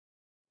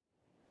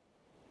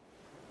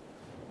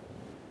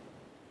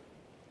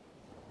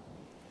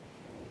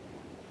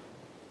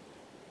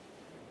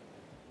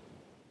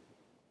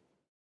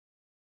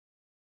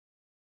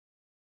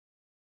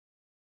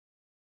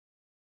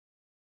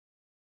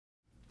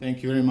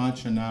Thank you very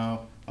much. And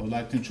now I would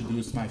like to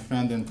introduce my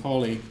friend and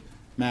colleague,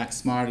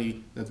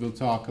 Marty, that will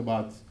talk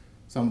about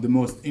some of the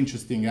most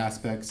interesting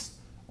aspects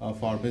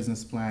of our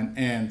business plan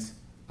and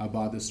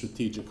about the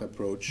strategic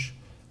approach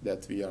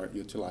that we are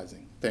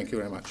utilizing. Thank you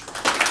very much.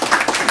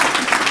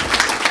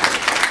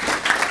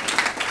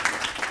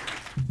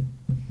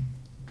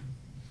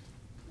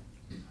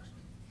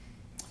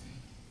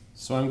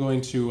 So I'm going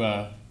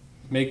to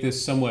make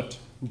this somewhat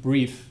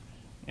brief,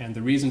 and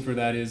the reason for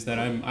that is that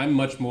I'm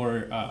much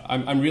more,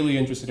 I'm really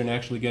interested in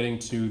actually getting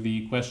to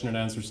the question and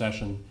answer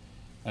session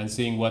and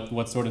seeing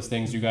what sort of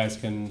things you guys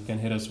can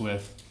hit us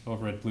with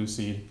over at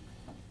Blueseed.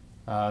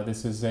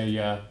 This is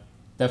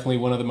definitely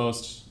one of the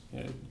most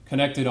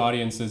connected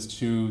audiences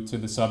to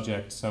the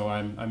subject, so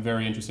I'm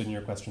very interested in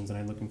your questions and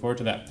I'm looking forward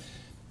to that.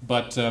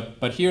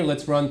 But here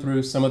let's run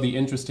through some of the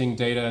interesting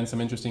data and some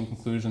interesting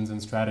conclusions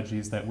and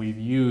strategies that we've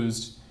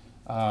used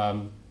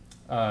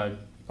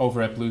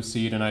over at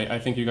Blueseed, and I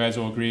think you guys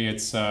will agree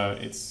it's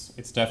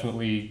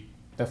definitely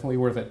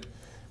worth it.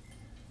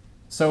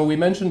 So we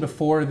mentioned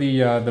before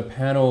the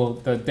panel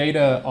the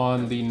data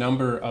on the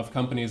number of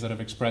companies that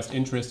have expressed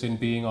interest in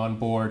being on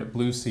board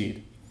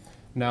Blueseed.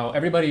 Now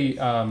everybody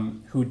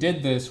who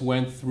did this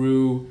went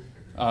through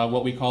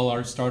what we call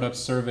our startup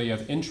survey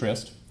of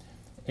interest.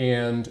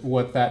 And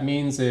what that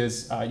means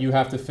is you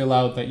have to fill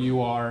out that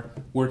you are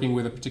working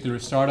with a particular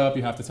startup.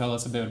 You have to tell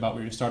us a bit about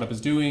what your startup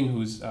is doing,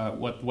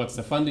 what's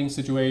the funding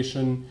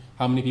situation,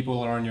 how many people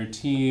are on your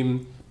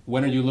team,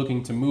 when are you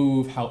looking to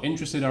move, how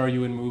interested are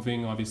you in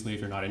moving. Obviously, if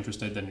you're not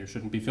interested, then you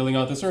shouldn't be filling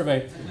out the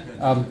survey.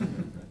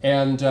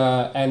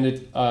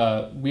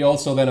 We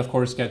also then, of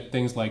course, get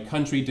things like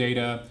country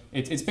data.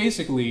 It's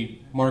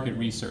basically market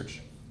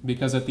research,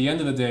 because at the end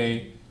of the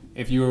day,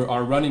 if you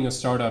are running a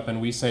startup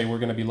and we say we're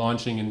going to be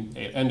launching in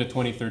end of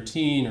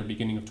 2013 or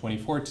beginning of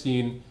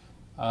 2014,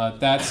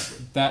 that's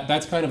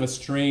kind of a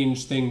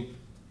strange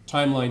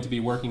timeline to be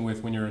working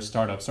with when you're a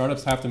startup.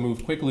 Startups have to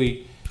move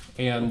quickly,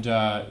 and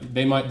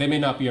they may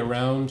not be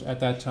around at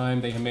that time.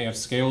 They may have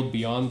scaled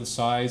beyond the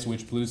size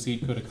which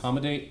Blueseed could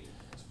accommodate,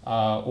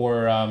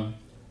 or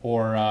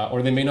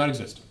they may not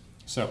exist.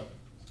 So,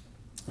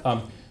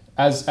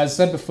 as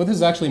said before, this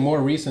is actually more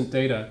recent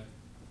data.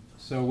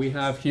 So we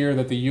have here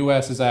that the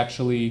US is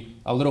actually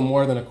a little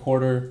more than a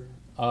quarter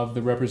of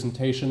the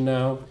representation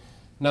now.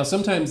 Now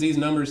sometimes these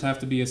numbers have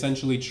to be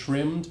essentially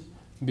trimmed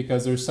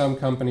because there's some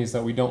companies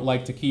that we don't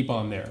like to keep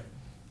on there.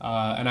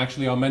 And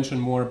actually I'll mention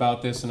more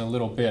about this in a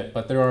little bit,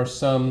 but there are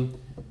some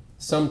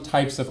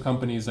types of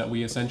companies that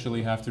we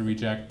essentially have to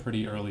reject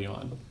pretty early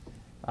on.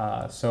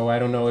 So I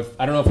don't know if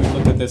we've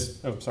looked at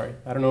this,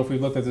 I don't know if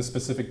we've looked at this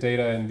specific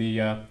data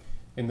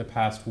in the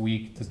past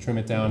week to trim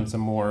it down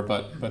some more,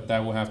 but that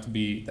will have to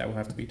be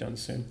done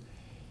soon.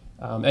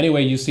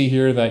 Anyway, you see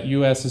here that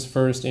US is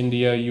first,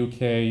 India,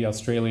 UK,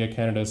 Australia,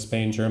 Canada,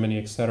 Spain, Germany,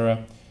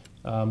 etc.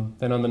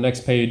 Then on the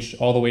next page,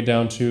 all the way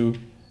down to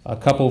a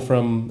couple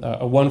from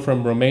one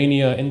from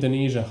Romania,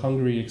 Indonesia,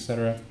 Hungary,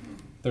 etc.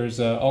 There's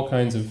all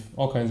kinds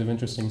of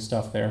interesting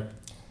stuff there.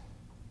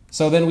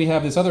 So then we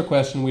have this other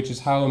question, which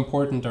is how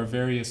important are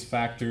various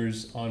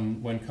factors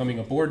when coming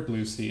aboard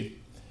Blueseed.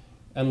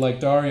 And like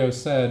Dario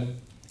said,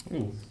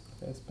 ooh,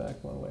 that's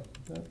back one way.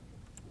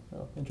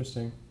 Oh,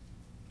 interesting.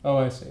 Oh,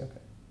 I see, okay.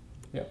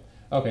 Yeah.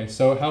 Okay,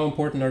 so how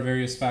important are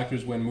various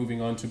factors when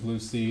moving on to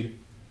Blueseed?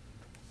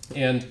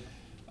 And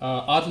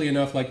oddly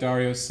enough, like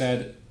Dario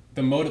said,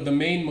 the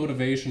main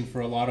motivation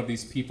for a lot of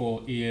these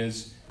people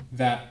is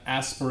that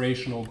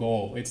aspirational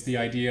goal. It's the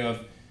idea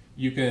of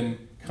you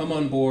can come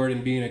on board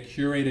and be in a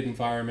curated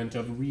environment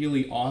of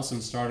really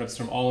awesome startups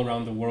from all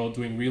around the world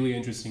doing really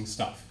interesting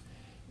stuff.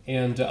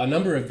 And a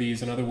number of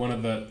these, another one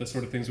of the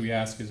sort of things we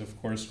ask is,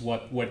 of course,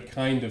 what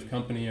kind of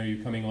company are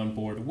you coming on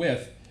board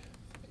with?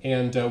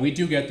 And we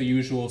do get the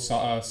usual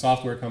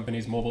software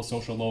companies, mobile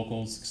social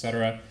locals,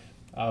 etc.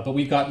 But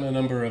we've gotten a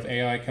number of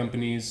AI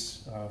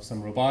companies,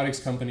 some robotics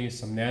companies,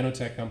 some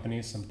nanotech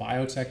companies, some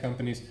biotech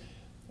companies.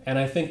 And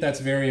I think that's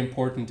very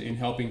important in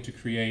helping to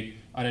create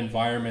an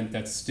environment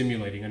that's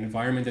stimulating, an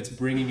environment that's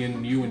bringing in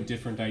new and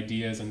different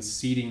ideas and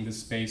seeding the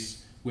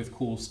space with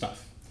cool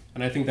stuff.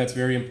 And I think that's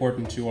very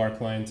important to our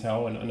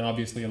clientele, and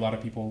obviously a lot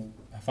of people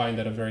find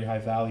that of very high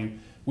value,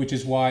 which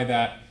is why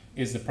that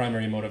is the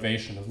primary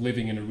motivation of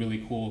living in a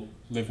really cool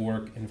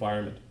live-work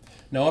environment.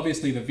 Now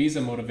obviously the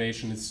visa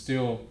motivation is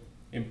still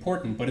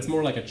important, but it's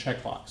more like a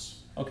checkbox.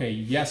 Okay,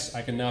 yes,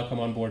 I can now come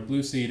on board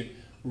Blueseed,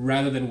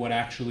 rather than what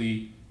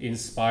actually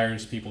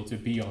inspires people to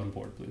be on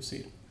board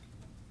Blueseed.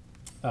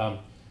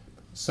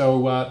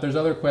 There's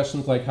other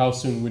questions like how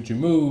soon would you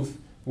move,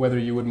 whether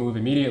you would move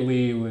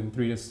immediately in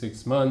 3 to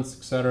 6 months,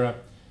 etc.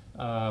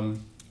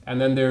 And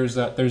then there's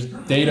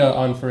data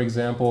on, for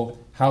example,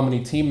 how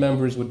many team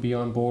members would be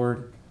on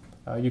board.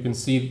 You can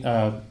see,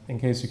 in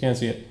case you can't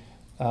see it,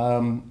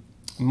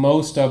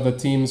 most of the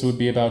teams would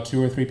be about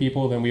 2 or 3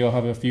 people. Then we all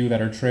have a few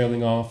that are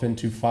trailing off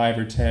into 5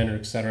 or 10 or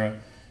etc.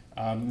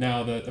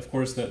 Now, of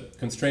course, the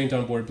constraint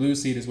on board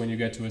Blueseed is when you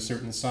get to a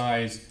certain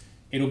size,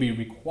 it'll be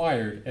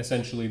required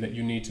essentially that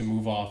you need to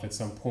move off at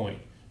some point.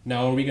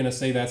 Now, are we going to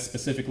say that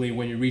specifically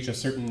when you reach a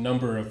certain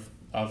number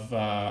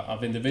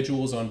of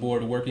individuals on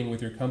board working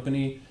with your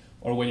company,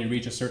 or when you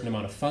reach a certain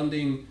amount of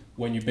funding,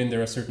 when you've been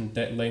there a certain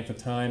length of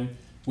time?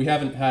 We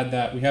haven't had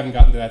that. We haven't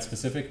gotten to that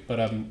specific. But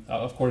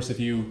of course, if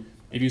you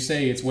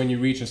say it's when you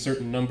reach a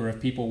certain number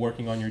of people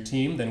working on your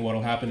team, then what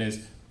will happen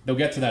is they'll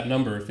get to that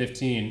number,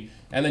 15,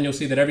 and then you'll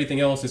see that everything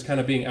else is kind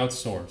of being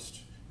outsourced.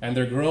 And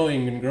they're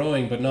growing and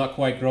growing, but not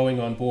quite growing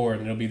on board.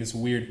 And it'll be this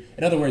weird,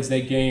 in other words,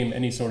 they game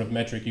any sort of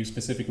metric you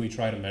specifically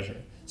try to measure.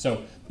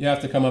 So you have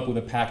to come up with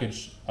a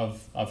package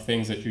of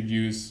things that you'd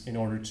use in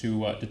order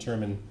to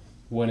determine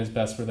when is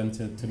best for them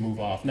to move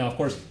off. Now, of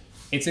course,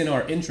 it's in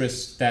our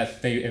interest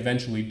that they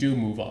eventually do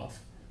move off,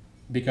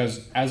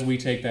 because as we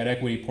take that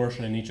equity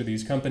portion in each of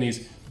these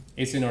companies,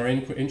 it's in our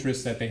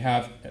interest that they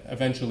have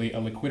eventually a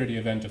liquidity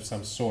event of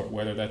some sort,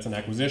 whether that's an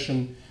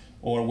acquisition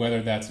or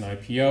whether that's an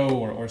IPO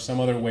or some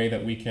other way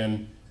that we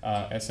can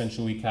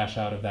essentially cash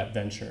out of that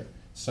venture.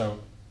 So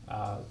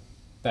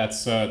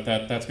that's going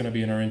to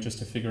be in our interest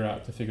to figure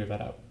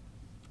that out.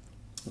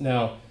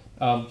 Now,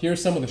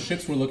 here's some of the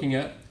ships we're looking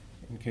at,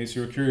 in case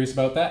you were curious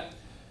about that.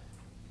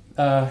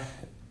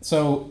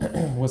 So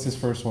what's this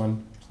first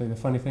one? Actually, the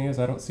funny thing is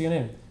I don't see a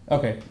name.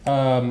 Okay.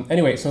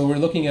 Anyway, so we're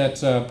looking at.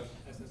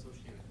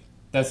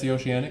 That's the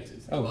Oceanic.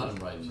 It's the bottom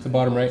right. It's the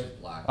bottom right.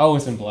 Oh,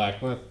 it's in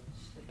black. Well,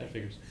 that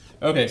figures.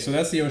 Okay, so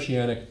that's the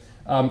Oceanic.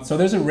 So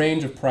there's a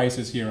range of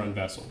prices here on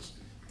vessels.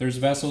 There's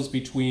vessels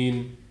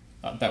between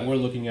that we're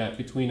looking at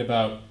between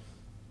about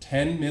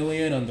 10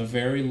 million on the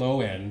very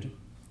low end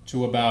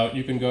to about,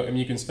 you can go, I mean,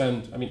 you can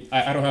spend, I mean,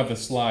 I don't have the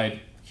slide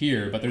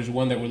here, but there's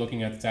one that we're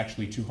looking at that's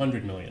actually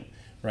 200 million,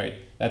 right?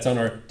 That's on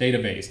our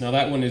database. Now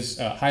that one is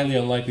highly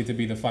unlikely to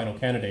be the final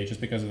candidate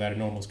just because of that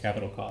enormous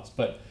capital cost.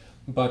 But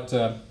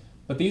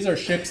these are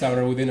ships that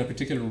are within a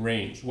particular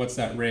range. What's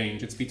that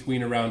range? It's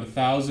between around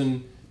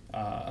 1,000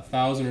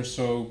 or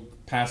so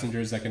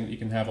passengers that you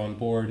can have on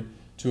board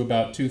to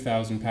about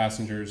 2,000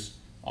 passengers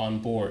on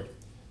board.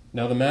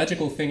 Now the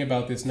magical thing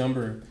about this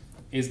number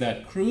is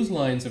that cruise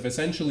lines have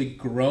essentially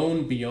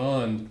grown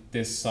beyond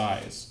this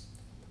size.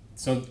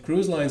 So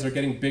cruise lines are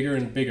getting bigger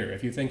and bigger.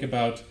 If you think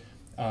about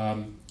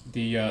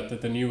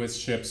the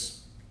newest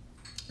ships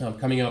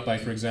coming out by,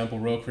 for example,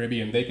 Royal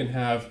Caribbean, they can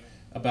have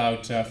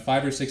about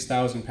 5,000 or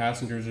 6,000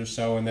 passengers or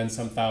so, and then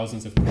some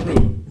thousands of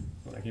crew.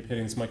 I keep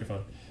hitting this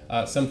microphone.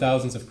 Some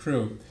thousands of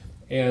crew.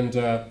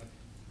 And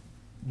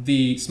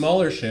the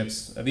smaller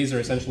ships, these are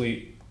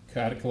essentially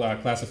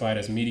classified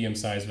as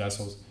medium-sized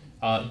vessels,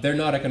 they're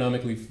not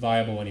economically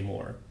viable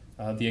anymore.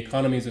 The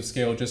economies of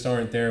scale just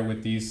aren't there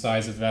with these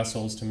size of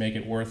vessels to make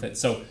it worth it.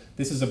 So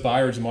this is a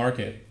buyer's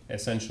market,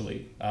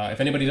 essentially. If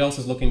anybody else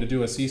is looking to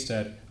do a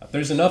seastead,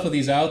 there's enough of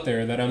these out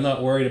there that I'm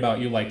not worried about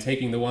you like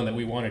taking the one that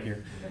we wanted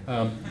here.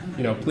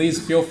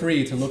 Please feel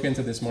free to look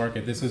into this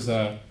market. This is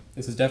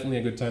definitely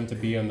a good time to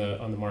be on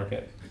the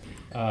market.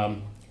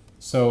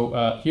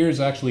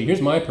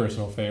 Here's my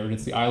personal favorite.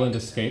 It's the Island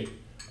Escape.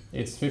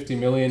 It's 50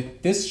 million.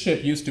 This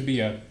ship used to be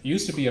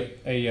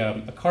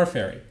a car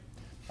ferry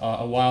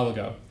a while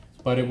ago,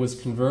 but it was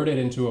converted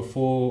into a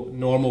full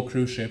normal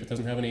cruise ship. It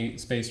doesn't have any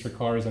space for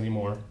cars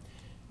anymore,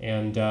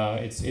 and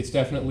it's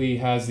definitely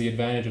has the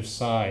advantage of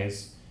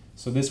size.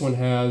 So this one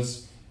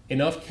has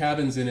enough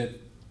cabins in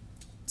it.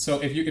 So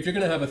if you're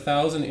going to have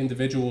 1,000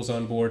 individuals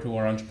on board who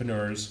are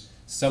entrepreneurs,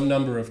 some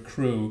number of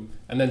crew,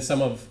 and then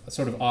some of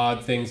sort of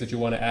odd things that you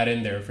want to add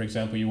in there. For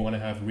example, you want to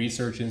have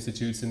research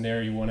institutes in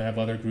there, you want to have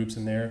other groups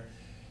in there.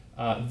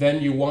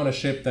 Then you want a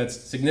ship that's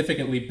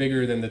significantly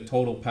bigger than the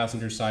total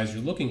passenger size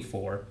you're looking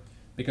for,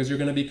 because you're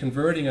going to be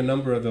converting a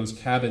number of those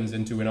cabins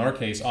into, in our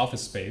case,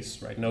 office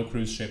space, right? No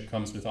cruise ship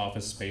comes with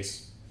office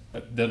space,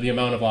 the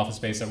amount of office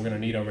space that we're going to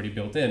need already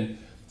built in.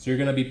 So you're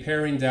going to be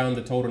paring down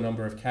the total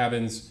number of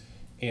cabins,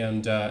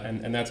 and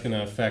that's going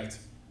to affect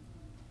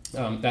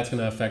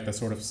the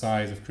sort of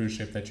size of cruise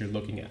ship that you're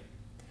looking at.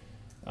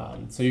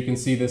 So you can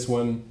see this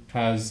one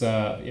has,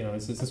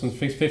 this one's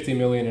 50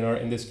 million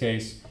in this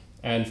case,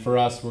 and for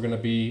us, we're going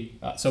to be,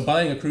 so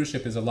buying a cruise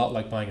ship is a lot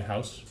like buying a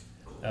house.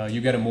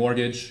 You get a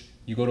mortgage,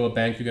 you go to a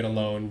bank, you get a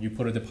loan, you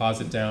put a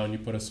deposit down, you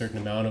put a certain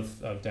amount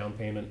of down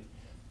payment,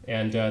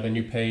 and then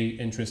you pay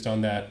interest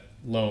on that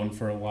loan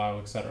for a while,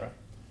 etc.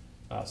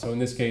 So in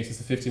this case, it's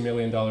a $50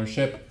 million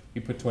ship. You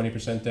put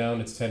 20%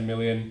 down, it's 10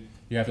 million.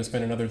 You have to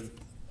spend another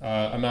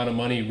amount of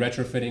money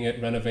retrofitting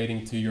it,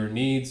 renovating to your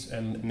needs,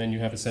 and then you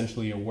have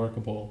essentially a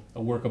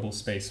workable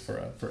space for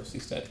a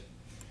seastead.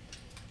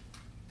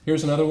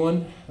 Here's another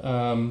one.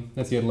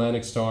 That's the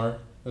Atlantic Star,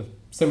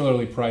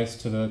 similarly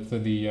priced to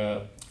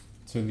the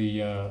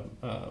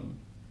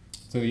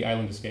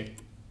Island Escape.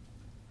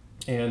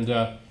 And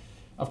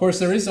of course,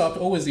 there is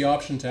always the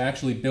option to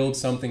actually build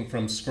something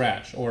from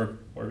scratch, or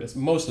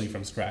mostly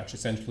from scratch,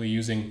 essentially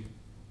using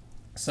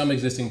some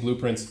existing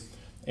blueprints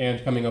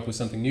and coming up with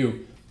something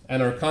new.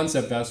 And our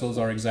concept vessels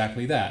are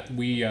exactly that.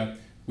 We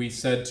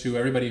said to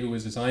everybody who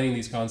was designing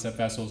these concept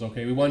vessels,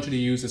 okay, we want you to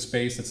use a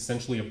space that's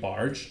essentially a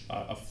barge,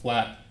 a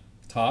flat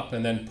top,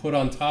 and then put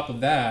on top of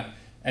that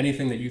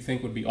anything that you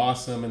think would be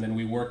awesome, and then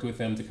we worked with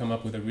them to come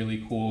up with a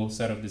really cool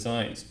set of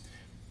designs.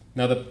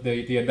 Now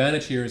the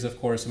advantage here is, of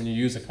course, when you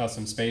use a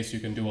custom space, you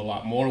can do a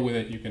lot more with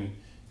it. You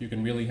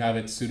can really have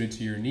it suited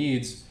to your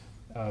needs.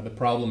 The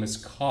problem is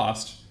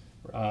cost.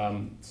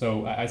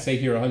 So I say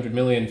here 100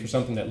 million for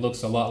something that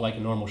looks a lot like a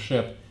normal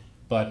ship,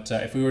 but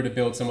if we were to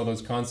build some of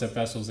those concept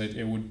vessels,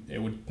 it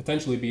would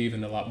potentially be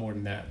even a lot more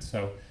than that.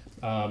 So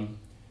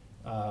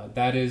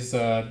that is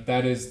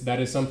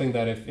something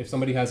that if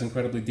somebody has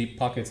incredibly deep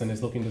pockets and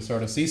is looking to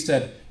start a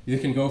seastead, you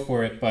can go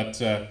for it,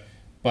 but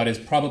it's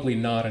probably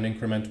not an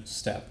incremental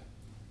step.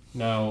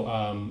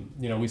 Now,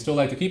 we still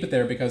like to keep it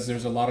there because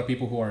there's a lot of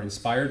people who are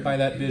inspired by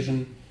that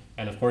vision,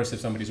 and of course, if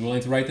somebody's willing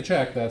to write the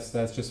check, that's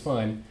just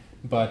fine.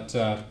 But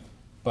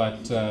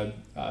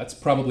it's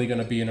probably going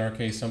to be, in our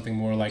case, something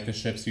more like the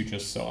ships you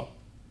just saw.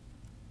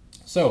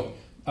 So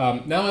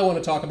now I want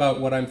to talk about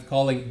what I'm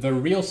calling the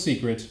real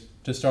secret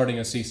to starting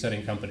a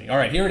seasteading company. All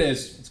right, here it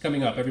is. It's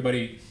coming up.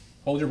 Everybody,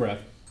 hold your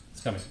breath.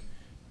 It's coming.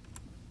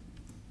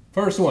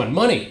 First one,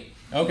 money.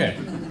 Okay.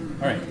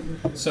 All right.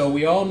 So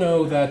we all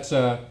know that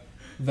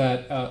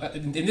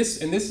in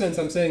this sense,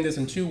 I'm saying this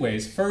in two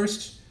ways.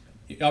 First,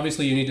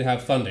 obviously, you need to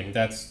have funding.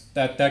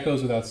 That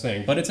goes without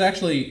saying. But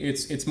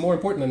it's more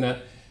important than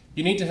that.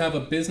 You need to have a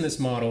business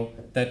model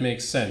that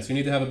makes sense. You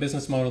need to have a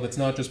business model that's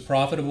not just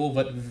profitable,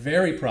 but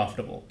very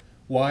profitable.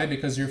 Why?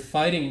 Because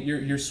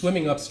you're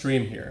swimming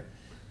upstream here.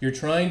 You're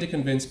trying to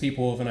convince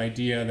people of an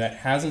idea that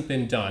hasn't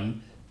been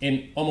done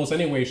in almost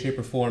any way, shape,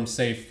 or form,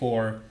 save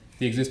for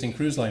the existing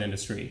cruise line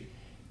industry.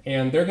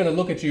 And they're going to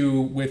look at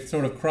you with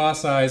sort of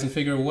cross eyes and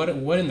figure, what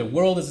in the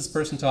world is this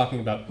person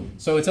talking about?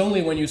 So it's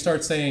only when you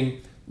start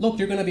saying, look,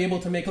 you're going to be able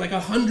to make like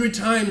 100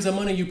 times the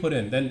money you put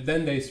in,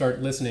 then they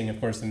start listening, of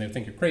course, and they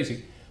think you're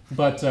crazy.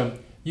 But so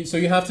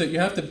you have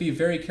to be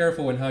very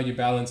careful in how you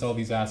balance all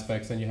these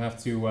aspects, and you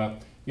have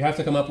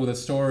to come up with a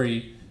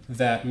story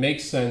that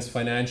makes sense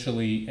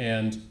financially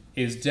and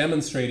is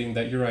demonstrating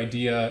that your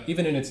idea,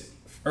 even in its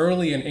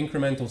early and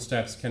incremental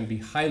steps, can be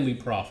highly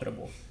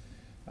profitable.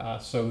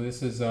 So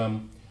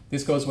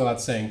this goes without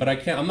saying, but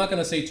I'm not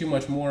going to say too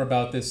much more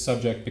about this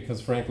subject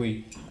because,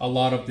 frankly, a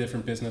lot of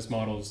different business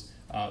models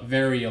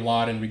vary a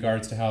lot in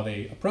regards to how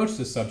they approach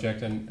this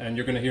subject, and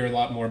you're going to hear a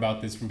lot more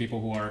about this from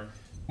people who are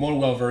more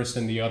well-versed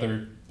in the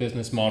other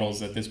business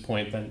models at this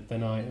point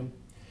than I am.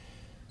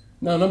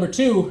 Now, number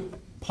two,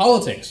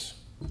 politics.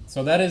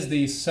 So that is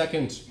the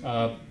second,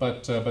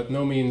 but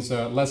no means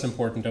less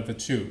important of the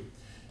two.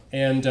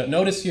 And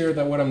notice here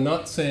that what I'm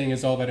not saying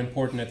is all that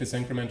important at this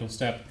incremental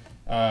step.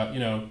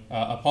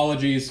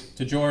 Apologies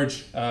to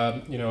George,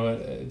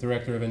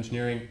 Director of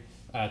Engineering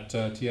at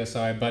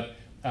TSI, but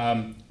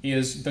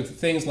is the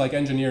things like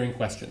engineering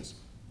questions.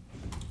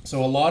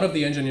 So a lot of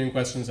the engineering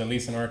questions, at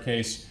least in our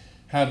case,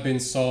 have been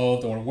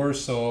solved or were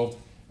solved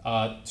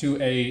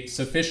to a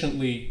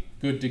sufficiently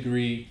good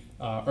degree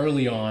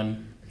early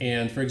on.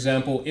 And for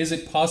example, is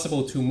it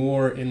possible to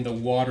moor in the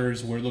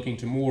waters we're looking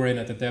to moor in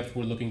at the depth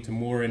we're looking to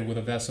moor in with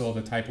a vessel of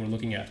the type we're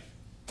looking at?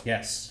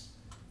 Yes.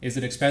 Is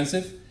it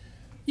expensive?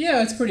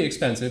 Yeah, it's pretty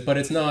expensive, but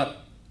it's not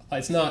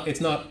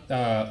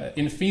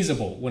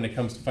infeasible when it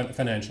comes to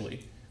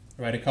financially,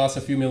 right? It costs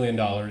a few $1 million,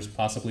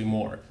 possibly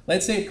more.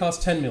 Let's say it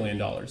costs $10 million.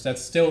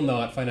 That's still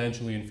not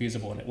financially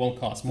infeasible, and it won't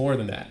cost more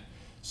than that.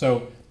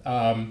 So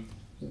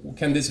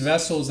can these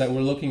vessels that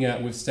we're looking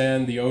at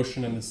withstand the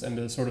ocean and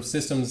the sort of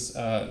systems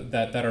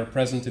that are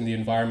present in the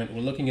environment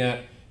we're looking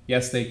at?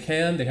 Yes, they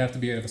can. They have to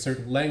be of a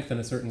certain length and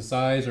a certain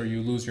size, or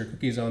you lose your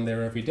cookies on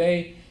there every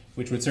day,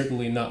 which would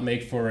certainly not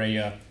make for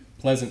a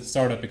pleasant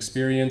startup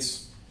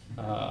experience.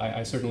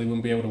 I certainly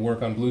wouldn't be able to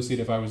work on Blueseed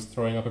if I was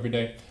throwing up every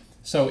day.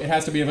 So it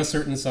has to be of a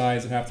certain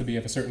size. It has to be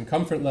of a certain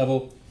comfort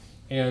level.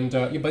 And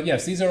but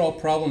yes, these are all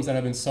problems that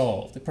have been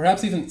solved.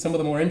 Perhaps even some of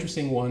the more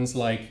interesting ones,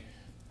 like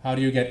how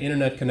do you get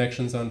internet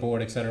connections on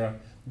board, etc.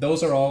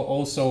 Those are all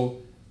also,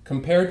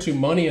 compared to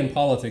money and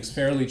politics,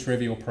 fairly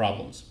trivial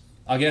problems.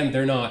 Again,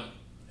 they're not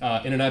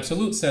in an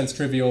absolute sense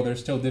trivial. They're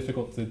still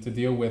difficult to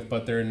deal with,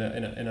 but they're in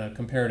a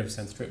comparative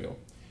sense trivial.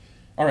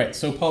 All right,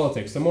 so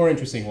politics, the more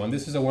interesting one.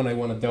 This is the one I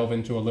want to delve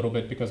into a little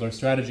bit because our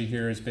strategy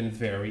here has been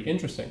very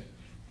interesting.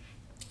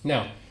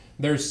 Now,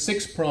 there's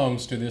 6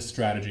 prongs to this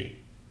strategy.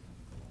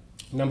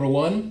 Number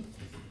one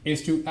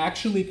is to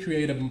actually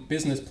create a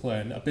business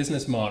plan, a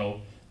business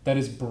model that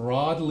is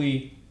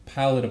broadly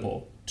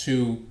palatable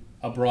to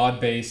a broad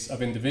base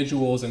of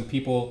individuals and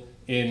people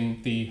in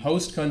the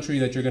host country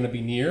that you're going to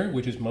be near,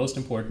 which is most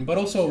important, but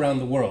also around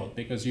the world,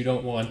 because you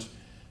don't want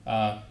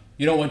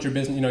your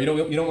business, you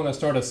don't want to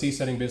start a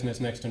seasteading business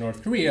next to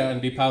North Korea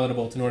and be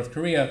palatable to North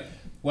Korea.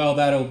 Well,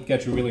 that'll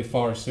get you really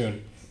far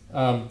soon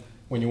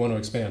when you want to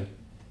expand.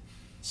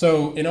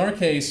 So in our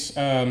case,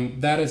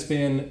 that has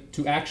been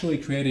to actually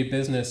create a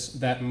business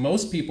that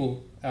most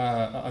people,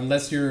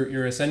 unless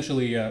you're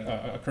essentially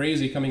a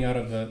crazy coming out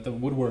of the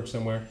woodwork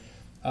somewhere,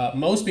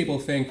 most people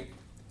think,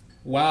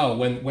 wow,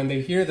 when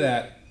they hear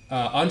that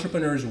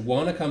entrepreneurs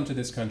want to come to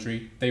this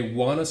country, they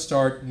want to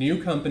start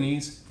new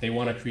companies, they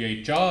want to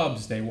create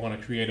jobs, they want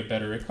to create a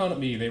better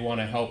economy, they want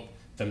to help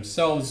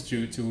themselves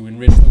to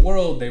enrich the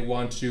world, they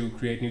want to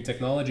create new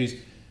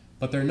technologies,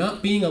 but they're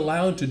not being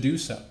allowed to do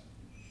so.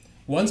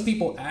 Once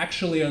people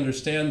actually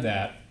understand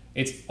that,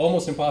 it's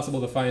almost impossible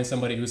to find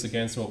somebody who's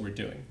against what we're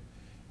doing,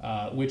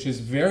 which is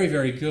very,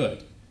 very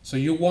good. So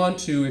you want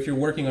to, if you're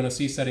working on a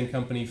seasteading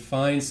company,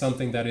 find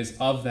something that is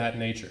of that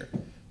nature.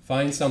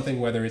 Find something,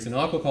 whether it's in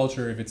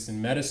aquaculture, if it's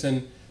in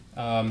medicine,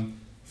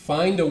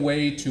 find a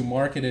way to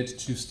market it,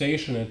 to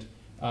station it,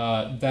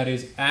 that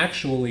is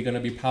actually going to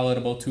be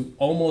palatable to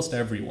almost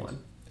everyone.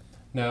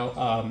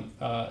 Now,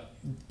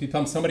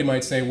 somebody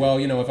might say, well,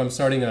 you know, if I'm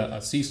starting a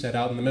seastead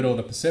out in the middle of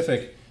the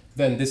Pacific,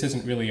 then this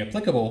isn't really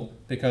applicable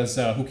because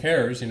who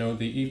cares? You know,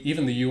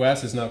 even the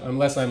U.S. is not,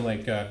 unless I'm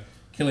like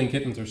killing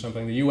kittens or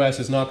something, the U.S.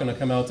 is not going to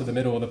come out to the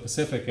middle of the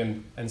Pacific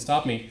and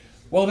stop me.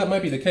 Well, that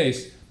might be the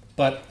case,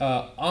 but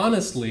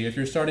honestly, if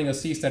you're starting a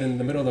seastead in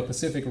the middle of the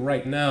Pacific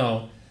right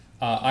now,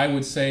 I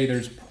would say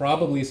there's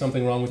probably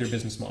something wrong with your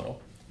business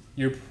model.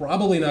 You're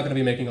probably not going to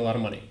be making a lot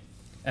of money.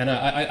 And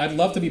I'd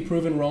love to be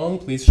proven wrong.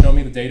 Please show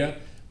me the data.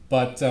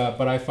 But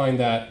I find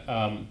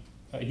that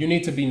you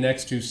need to be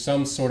next to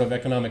some sort of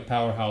economic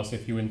powerhouse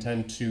if you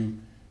intend to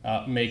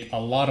make a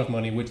lot of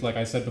money, which, like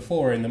I said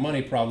before, in the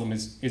money problem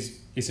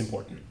is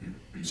important.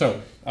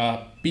 So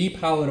be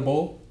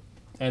palatable,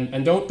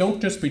 and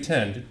don't just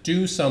pretend.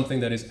 Do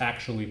something that is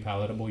actually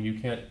palatable. You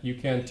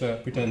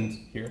can't pretend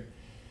here.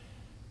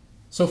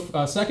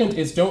 So second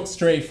is don't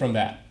stray from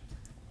that.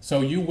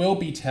 So you will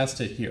be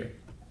tested here.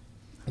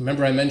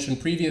 Remember, I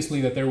mentioned previously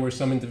that there were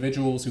some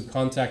individuals who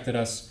contacted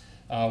us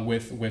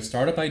with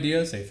startup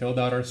ideas. They filled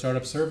out our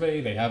startup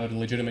survey. They have a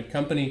legitimate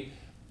company.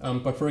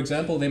 But for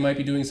example, they might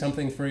be doing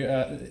something for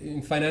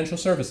in financial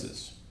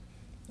services.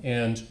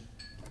 And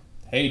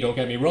hey, don't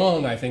get me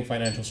wrong, I think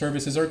financial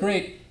services are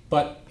great.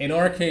 But in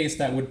our case,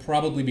 that would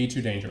probably be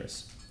too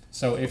dangerous.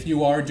 So if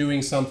you are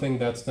doing something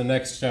that's the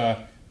next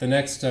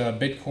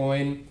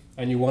Bitcoin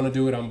and you want to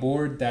do it on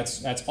board,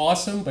 that's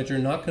awesome, but you're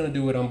not going to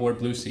do it on board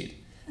Blueseed.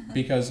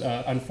 Because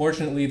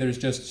unfortunately, there's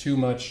just too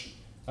much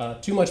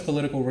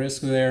political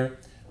risk there.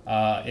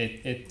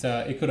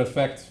 It could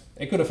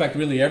affect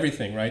really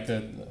everything, right?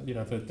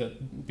 The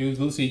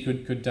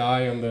Blueseed could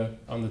die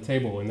on the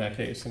table in that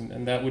case,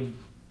 and that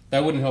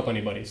wouldn't help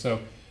anybody. So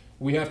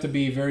we have to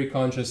be very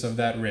conscious of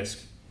that risk,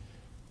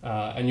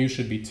 and you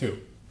should be too.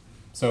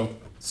 So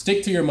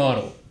stick to your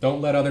model. Don't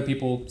let other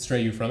people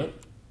stray you from it.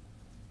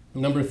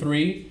 Number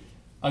 3,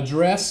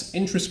 address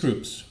interest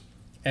groups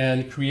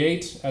and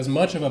create as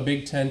much of a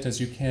big tent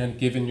as you can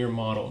given your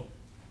model.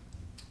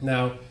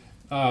 Now,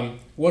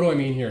 what do I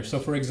mean here? So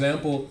for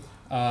example,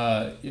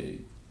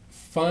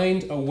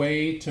 find a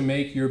way to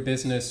make your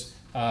business,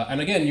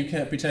 and again, you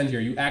can't pretend here,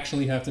 you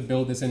actually have to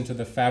build this into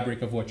the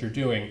fabric of what you're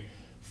doing.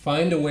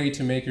 Find a way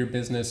to make your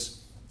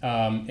business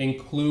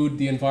include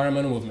the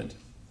environmental movement.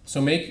 So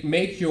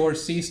make your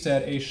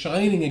seastead a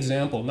shining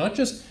example, not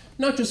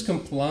just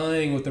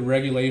complying with the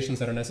regulations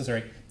that are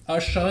necessary, a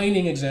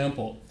shining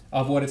example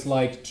of what it's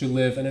like to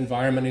live an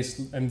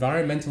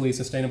environmentally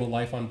sustainable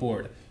life on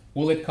board.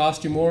 Will it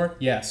cost you more?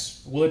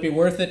 Yes. Will it be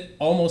worth it?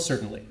 Almost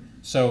certainly.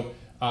 So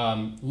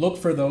look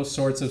for those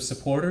sorts of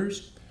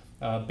supporters.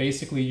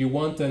 Basically, you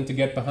want them to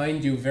get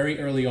behind you very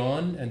early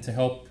on and to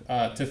help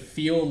to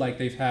feel like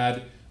they've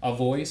had a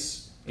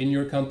voice in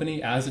your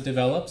company as it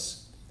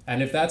develops.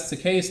 And if that's the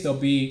case,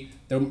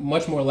 they're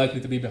much more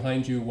likely to be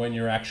behind you when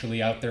you're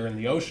actually out there in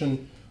the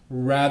ocean,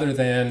 rather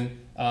than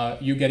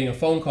you getting a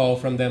phone call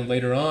from them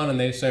later on and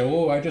they say,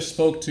 oh, I just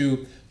spoke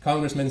to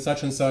Congressman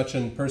such and such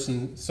and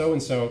person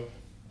so-and-so,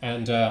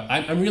 and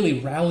I'm really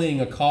rallying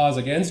a cause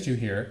against you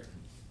here.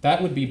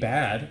 That would be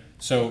bad.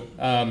 So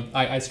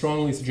I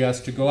strongly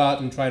suggest to go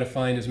out and try to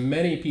find as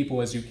many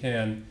people as you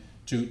can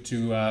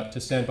to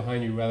stand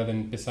behind you rather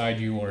than beside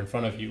you or in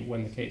front of you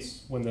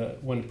when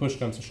the push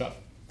comes to shove.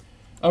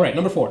 All right,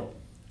 number 4,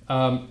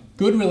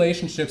 good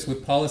relationships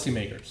with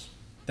policymakers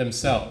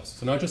themselves.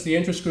 So not just the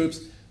interest groups,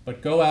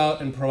 but go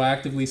out and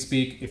proactively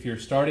speak. If you're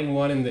starting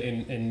one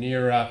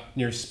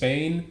near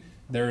Spain,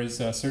 there is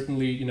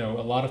certainly a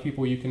lot of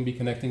people you can be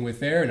connecting with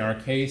there. In our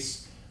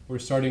case, we're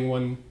starting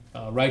one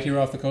right here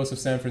off the coast of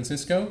San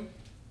Francisco.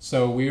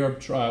 So we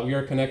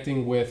are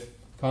connecting with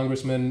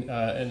congressmen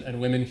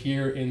and women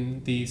here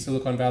in the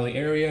Silicon Valley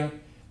area.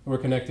 We're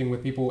connecting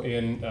with people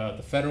in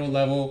the federal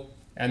level.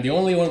 And the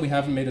only one we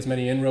haven't made as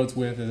many inroads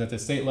with is at the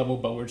state level,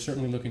 but we're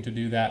certainly looking to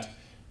do that.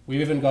 We've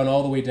even gone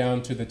all the way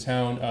down to the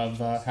town of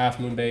Half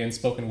Moon Bay and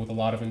spoken with a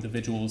lot of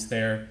individuals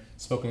there,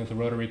 spoken at the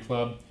Rotary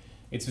Club.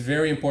 It's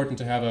very important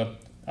to have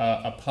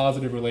a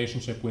positive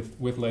relationship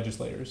with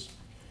legislators.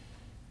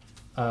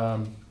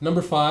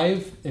 Number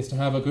 5 is to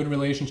have a good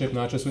relationship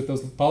not just with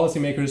those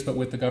policymakers, but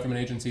with the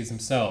government agencies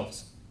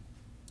themselves.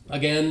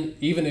 Again,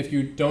 even if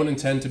you don't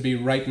intend to be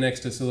right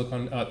next to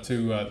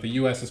the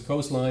U.S.'s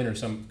coastline or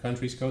some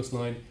country's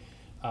coastline,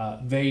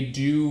 they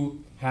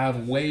do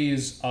have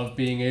ways of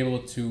being able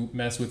to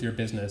mess with your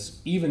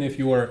business, even if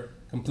you're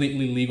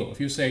completely legal. If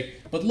you say,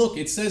 but look,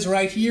 it says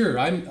right here,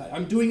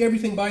 I'm doing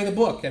everything by the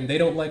book, and they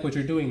don't like what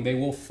you're doing, they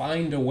will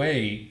find a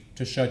way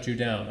to shut you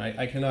down.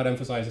 I cannot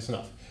emphasize this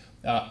enough.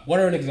 What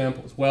are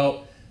examples?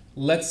 Well,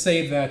 let's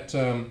say that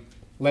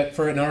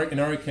in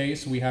our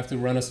case, we have to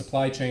run a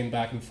supply chain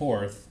back and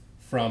forth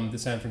from the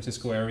San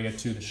Francisco area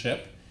to the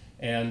ship,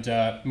 and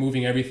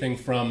moving everything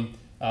from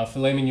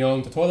filet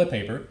mignon to toilet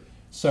paper.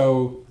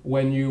 So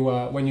when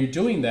you're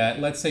doing that,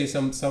 let's say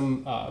some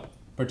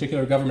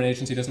particular government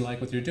agency doesn't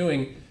like what you're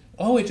doing.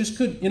 Oh, it just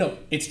could,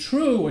 it's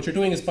true what you're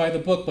doing is by the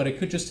book, but it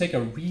could just take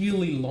a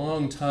really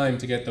long time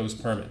to get those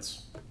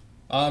permits.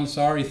 I'm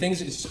sorry,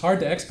 it's hard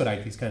to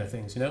expedite these kind of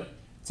things,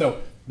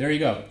 So there you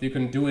go. You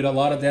can do a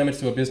lot of damage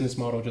to a business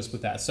model just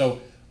with that.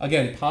 So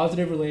again,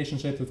 positive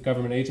relationships with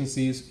government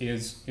agencies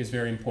is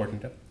very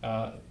important.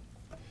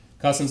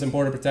 Customs and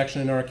Border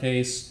Protection in our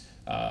case,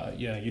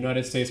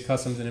 United States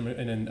Customs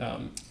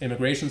and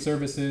Immigration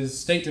Services,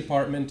 State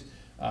Department,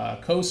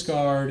 Coast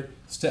Guard,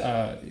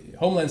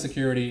 Homeland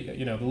Security,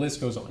 the list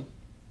goes on.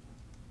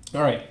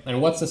 All right, and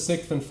what's the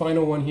sixth and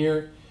final one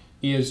here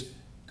is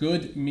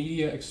good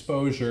media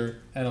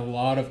exposure and a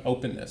lot of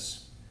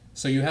openness.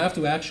 So you have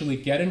to actually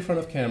get in front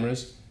of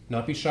cameras,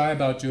 not be shy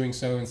about doing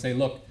so, and say,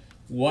 look,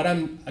 what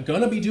I'm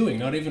gonna be doing,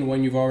 not even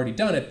when you've already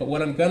done it, but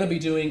what I'm gonna be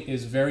doing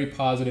is very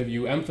positive.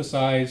 You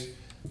emphasize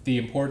the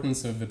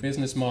importance of the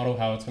business model,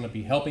 how it's gonna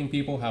be helping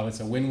people, how it's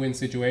a win-win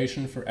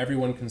situation for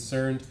everyone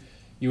concerned.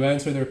 You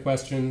answer their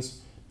questions,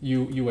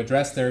 you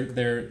address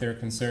their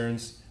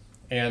concerns,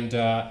 and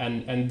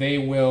they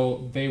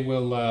will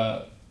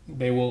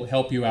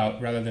help you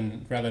out rather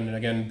than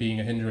again being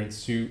a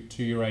hindrance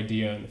to your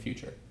idea in the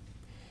future.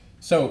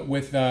 So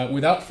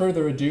without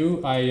further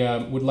ado, I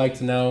would like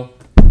to now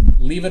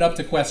leave it up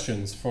to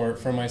questions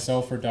for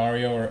myself or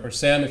Dario or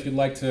Sam. If you'd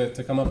like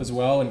to come up as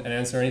well and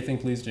answer anything,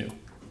 please do.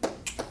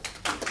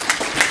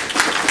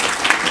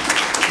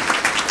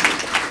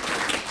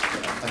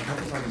 A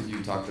couple times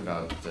you talked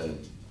about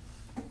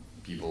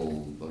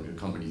people,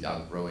 companies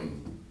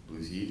outgrowing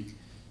Blueseed,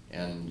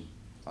 and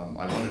I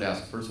wanted to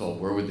ask, first of all,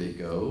 where would they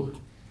go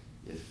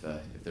if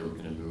they were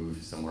going to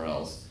move somewhere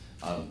else?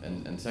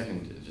 And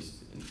second,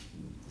 just in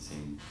the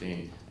same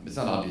vein, it's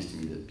not obvious to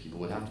me that people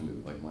would have to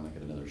move. Like, why not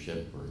get another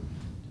ship or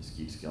just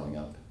keep scaling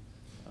up?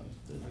 I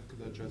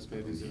could address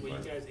maybe. Well,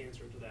 you guys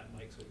answer to that,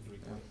 Mike, so we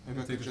can I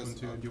can take this one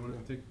too. Do you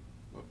want to take?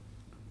 Oh,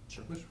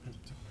 Sure.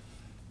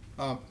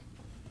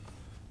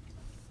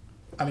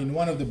 I mean,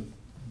 one of the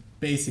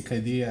basic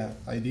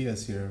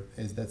ideas here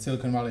is that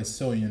Silicon Valley is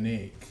so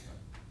unique.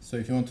 So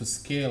if you want to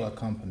scale a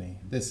company,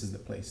 this is the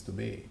place to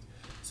be.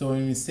 So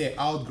when we say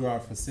outgrow our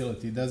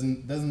facility, it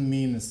doesn't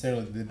mean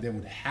necessarily that they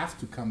would have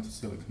to come to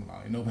Silicon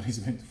Valley. Nobody's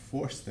going to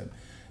force them.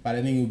 But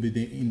I think it would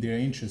be in their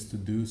interest to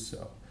do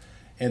so.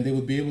 And they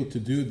would be able to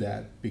do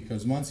that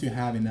because once you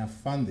have enough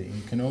funding,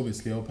 you can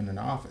obviously open an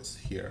office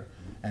here.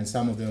 And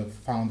some of the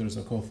founders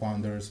or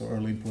co-founders or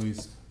early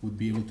employees would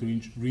be able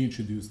to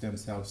reintroduce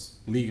themselves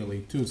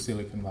legally to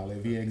Silicon Valley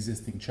via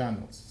existing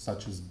channels,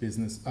 such as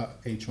business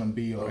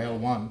H-1B or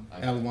L1.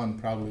 L1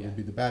 probably would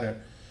be the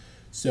better.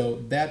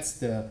 So that's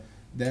the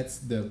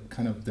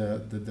kind of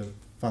the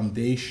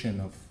foundation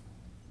of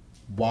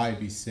why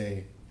we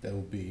say that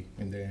will be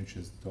in their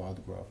interest to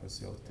outgrow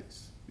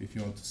facilities if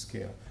you want to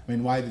scale. I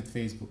mean, why did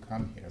Facebook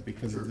come here?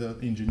 Because of the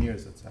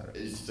engineers, etc.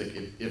 It's just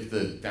like if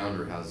the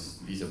founder has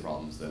visa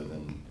problems,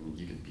 then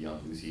you could be on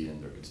Blueseed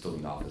and there could still be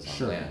an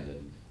office on land.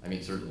 And I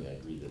mean, certainly I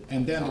agree that.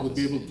 And then it would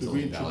be able to reintroduce.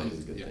 reintroduce. Is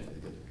a good Yeah. thing.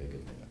 A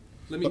good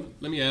thing.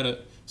 Let me add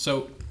it.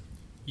 So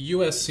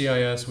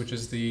USCIS, which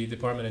is the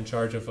department in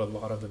charge of a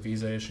lot of the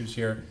visa issues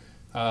here,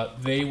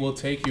 they will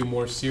take you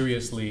more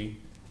seriously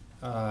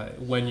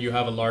when you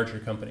have a larger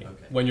company,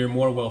 when you're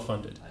more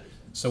well-funded.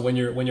 So when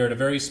you're at a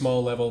very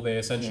small level, they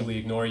essentially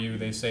ignore you.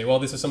 They say, well,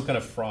 this is some kind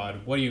of fraud.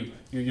 What are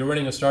you're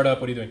running a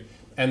startup, what are you doing?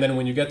 And then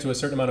when you get to a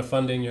certain amount of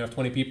funding, you have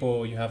 20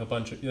 people, you have a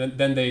bunch of,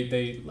 then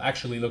they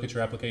actually look at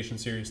your application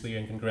seriously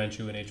and can grant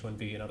you an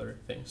H-1B and other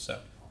things. So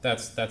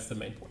that's the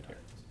main point here.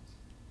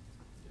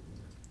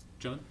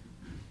 John?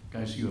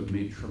 Guys, you have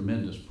made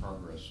tremendous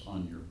progress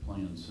on your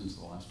plan since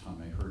the last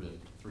time I heard it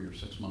 3 or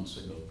 6 months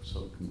ago,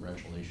 so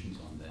congratulations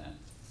on that.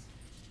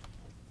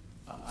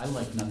 I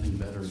like nothing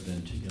better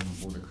than to get on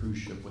board a cruise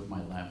ship with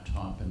my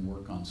laptop and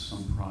work on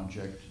some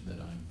project that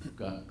I've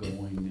got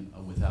going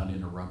without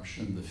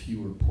interruption. The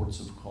fewer ports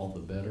of call,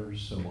 the better.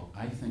 So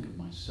I think of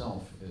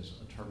myself as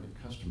a target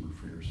customer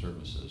for your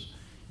services.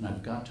 And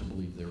I've got to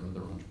believe there are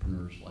other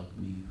entrepreneurs like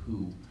me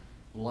who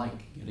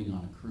like getting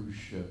on a cruise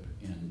ship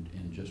and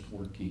just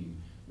working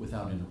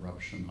without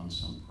interruption on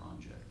some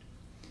project.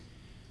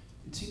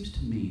 It seems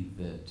to me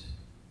that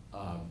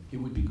it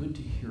would be good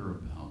to hear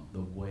about the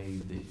way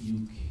that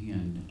you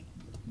can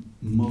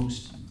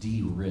most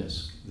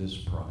de-risk this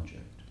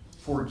project.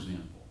 For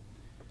example,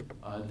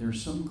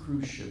 there's some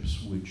cruise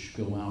ships which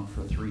go out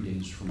for 3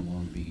 days from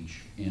Long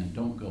Beach and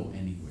don't go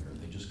anywhere.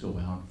 They just go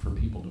out for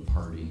people to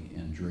party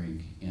and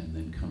drink and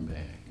then come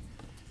back.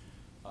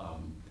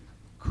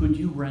 Could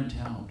you rent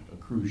out a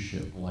cruise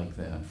ship like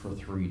that for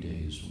 3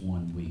 days,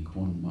 1 week,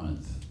 1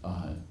 month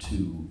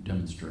to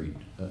demonstrate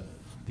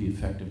the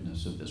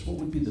effectiveness of this? What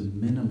would be the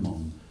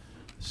minimum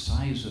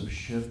size of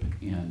ship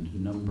and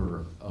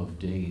number of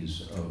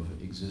days of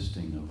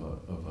existing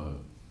of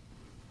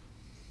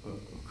a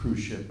cruise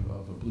ship,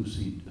 of a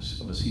Blueseed,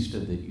 of a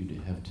Seastead that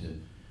you'd have to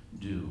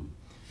do?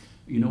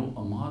 You know,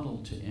 a model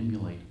to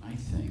emulate, I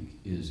think,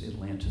 is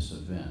Atlantis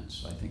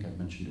Events. I think I've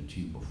mentioned it to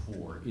you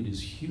before. It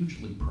is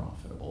hugely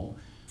profitable.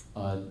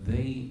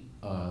 They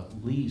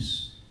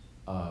lease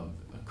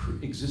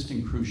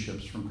existing cruise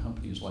ships from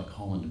companies like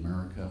Holland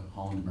America.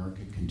 Holland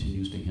America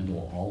continues to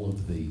handle all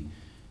of the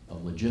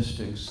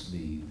logistics,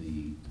 the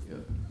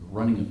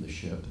running of the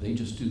ship. They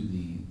just do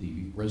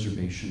the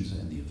reservations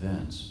and the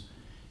events.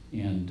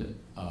 And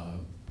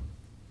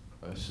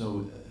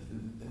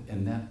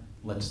and that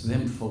lets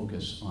them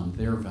focus on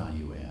their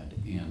value add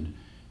and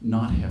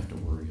not have to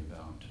worry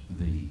about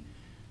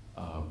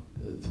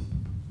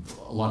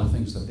a lot of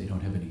things that they don't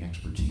have any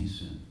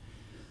expertise in.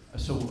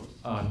 So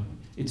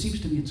it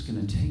seems to me it's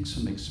going to take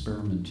some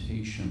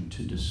experimentation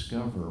to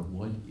discover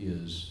what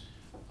is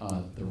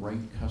the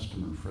right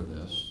customer for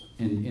this.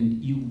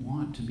 And you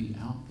want to be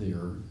out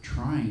there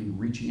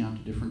reaching out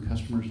to different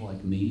customers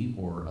like me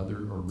or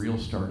real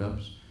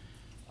startups.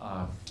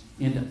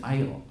 And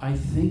I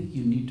think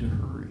you need to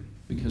hurry,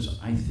 because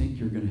I think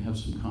you're going to have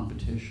some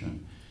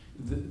competition.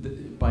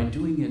 By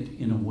doing it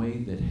in a way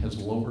that has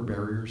lower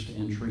barriers to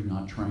entry,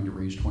 not trying to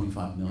raise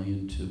 $25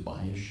 million to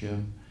buy a ship,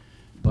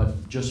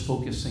 but just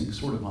focusing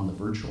sort of on the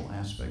virtual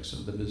aspects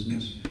of the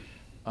business,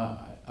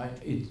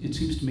 it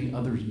seems to me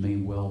others may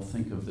well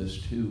think of this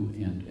too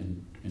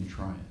and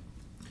try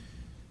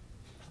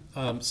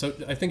it. So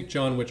I think,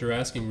 John, what you're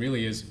asking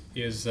really is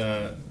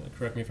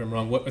correct me if I'm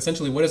wrong,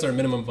 essentially what is our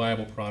minimum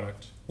viable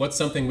product? What's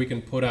something we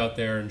can put out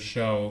there and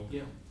show,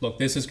 look,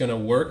 this is going to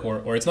work,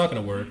 or it's not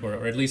going to work,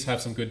 or at least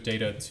have some good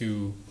data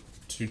to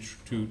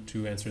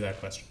answer that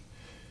question.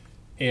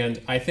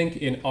 And I think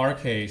in our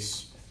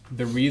case,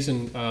 the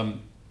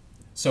reason,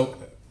 so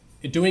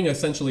doing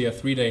essentially a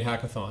 3-day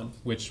hackathon,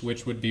 which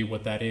would be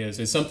what that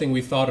is something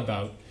we thought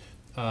about.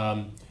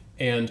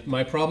 And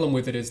my problem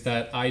with it is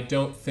that I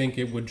don't think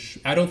it would,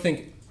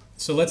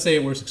 so let's say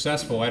it were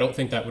successful, I don't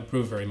think that would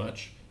prove very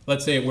much.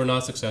 Let's say it were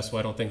not successful,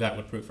 I don't think that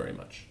would prove very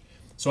much.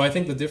 So I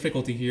think the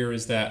difficulty here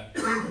is that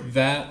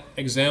that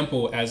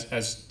example,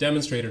 as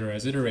demonstrated or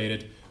as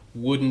iterated,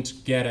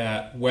 wouldn't get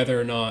at whether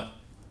or not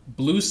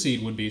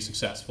Blueseed would be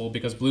successful,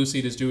 because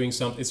Blueseed is doing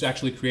it's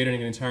actually creating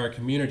an entire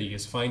community,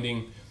 is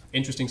finding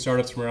interesting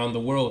startups from around the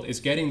world, is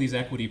getting these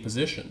equity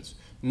positions.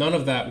 None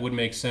of that would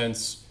make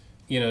sense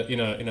in a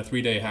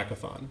 3-day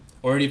hackathon,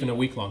 or even a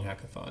week-long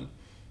hackathon.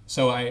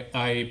 So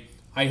I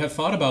have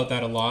thought about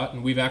that a lot,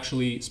 and we've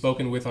actually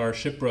spoken with our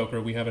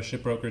shipbroker. We have a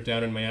shipbroker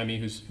down in Miami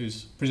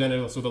who's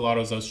presented us with a lot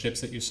of those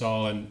ships that you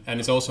saw, and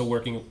is also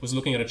was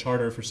looking at a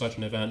charter for such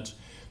an event.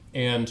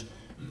 And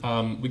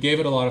we gave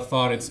it a lot of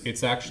thought.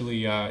 It's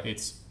actually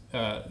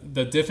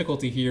the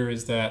difficulty here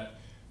is that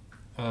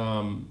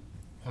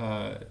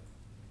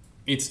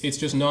it's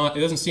just not, it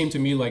doesn't seem to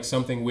me like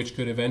something which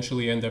could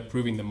eventually end up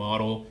proving the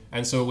model,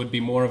 and so it would be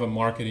more of a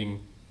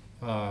marketing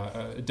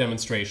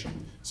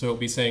demonstration. So it would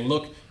be saying,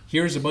 look,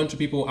 here's a bunch of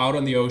people out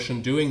on the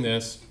ocean doing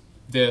this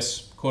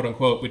quote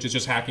unquote, which is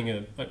just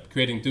hacking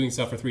doing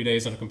stuff for 3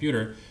 days on a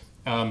computer.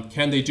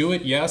 Can they do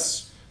it?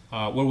 Yes.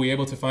 Were we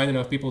able to find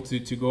enough people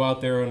to go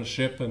out there on a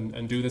ship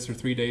and do this for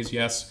 3 days?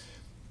 Yes.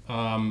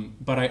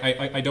 But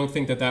I don't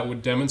think that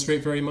would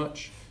demonstrate very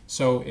much.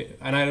 So,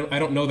 and I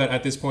don't know that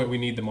at this point we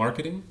need the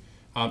marketing.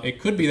 It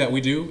could be that we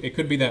do. It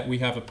could be that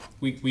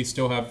we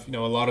still have a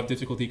lot of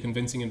difficulty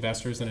convincing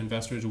investors, and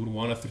investors would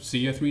want to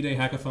see a 3-day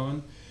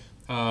hackathon.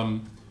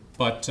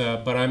 But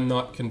I'm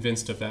not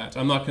convinced of that.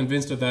 I'm not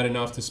convinced of that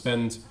enough to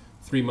spend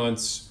 3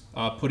 months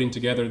putting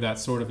together that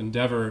sort of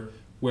endeavor,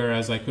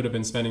 whereas I could have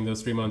been spending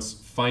those 3 months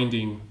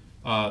finding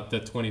the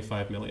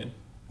 25 million.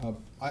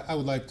 I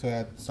would like to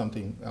add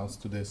something else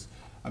to this.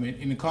 I mean,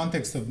 in the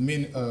context of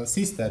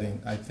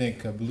seasteading, I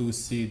think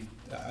Blueseed,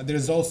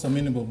 there's also a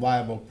minimal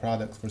viable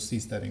product for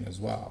seasteading as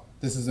well.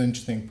 This is an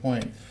interesting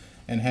point.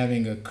 And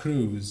having a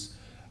cruise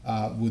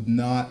would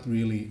not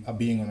really,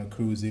 being on a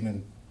cruise,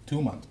 even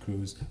 2-month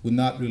cruise, would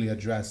not really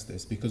address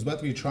this. Because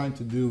what we're trying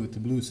to do with the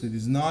Blueseed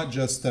is not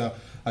just to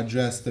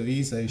address the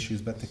visa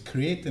issues, but to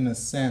create, in a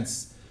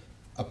sense,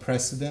 a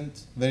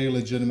precedent, very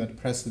legitimate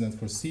precedent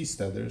for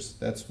seasteaders.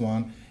 That's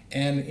one.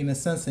 And in a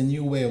sense, a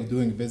new way of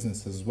doing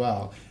business as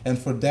well. And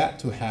for that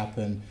to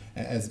happen,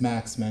 as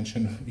Max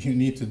mentioned, you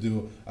need to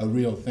do a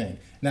real thing.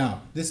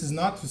 Now, this is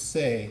not to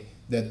say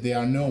that there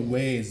are no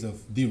ways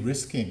of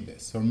de-risking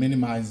this or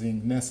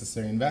minimizing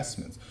necessary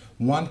investments.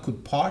 One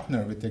could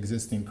partner with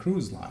existing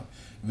cruise line,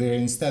 where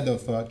instead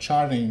of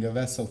chartering a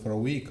vessel for a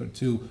week or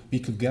two, we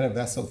could get a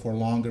vessel for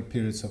longer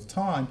periods of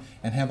time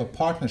and have a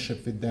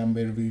partnership with them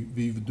where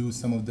we would do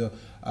some of the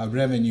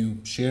revenue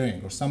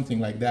sharing or something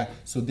like that,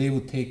 so they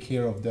would take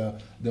care of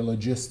the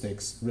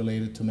logistics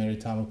related to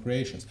maritime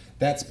operations.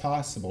 That's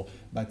possible,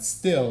 but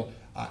still,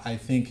 I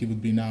think it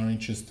would be in our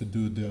interest to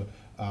do the,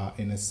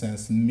 in a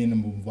sense,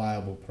 minimum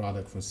viable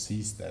product for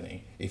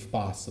seasteading, if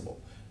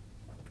possible.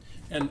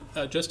 And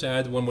just to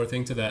add one more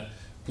thing to that,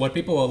 what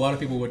a lot of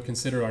people would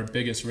consider our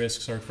biggest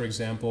risks are, for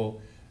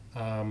example,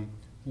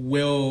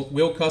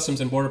 will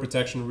Customs and Border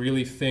Protection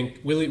really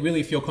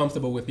feel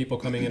comfortable with people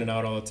coming in and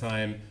out all the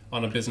time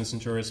on a business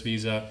and tourist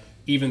visa?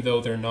 even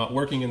though they're not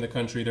working in the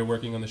country, they're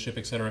working on the ship,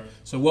 etc.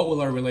 So what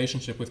will our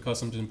relationship with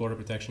Customs and Border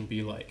Protection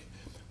be like?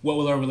 What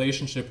will our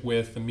relationship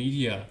with the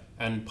media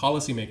and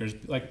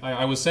policymakers, like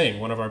I was saying,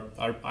 one of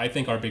I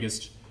think our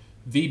biggest,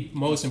 the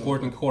most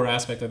important core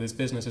aspect of this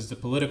business is the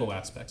political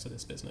aspects of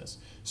this business.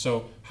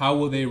 So how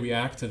will they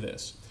react to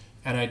this?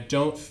 And I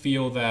don't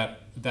feel that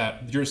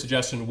your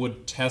suggestion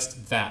would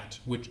test that,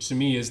 which to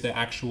me is the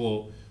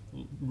actual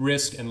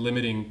risk and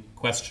limiting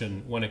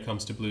question when it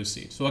comes to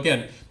Blueseed. So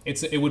again,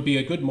 it would be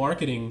a good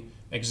marketing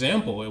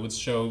example. It would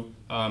show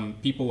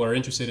people are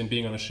interested in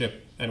being on a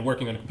ship and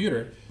working on a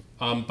computer,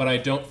 but I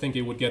don't think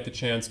it would get the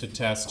chance to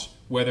test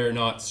whether or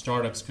not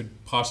startups could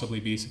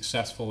possibly be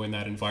successful in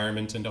that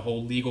environment and the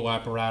whole legal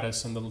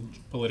apparatus and the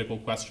political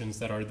questions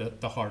that are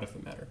the heart of the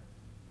matter.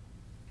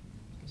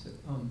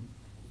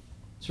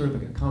 Sort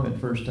of a comment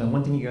first.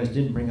 One thing you guys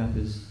didn't bring up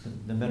is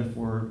the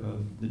metaphor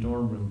of the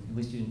dorm room. At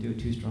least you didn't do it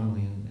too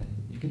strongly. And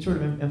you can sort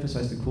of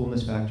emphasize the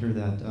coolness factor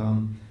that,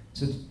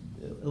 so it's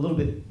a little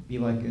bit be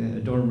like a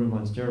dorm room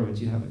on steroids.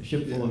 You have a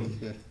ship full of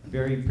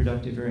very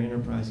productive, very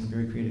enterprising,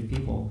 very creative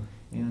people.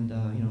 And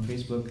you know,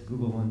 Facebook,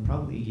 Google, and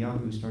probably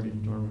Yahoo started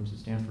in dorm rooms at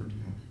Stanford.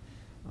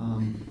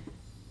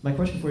 My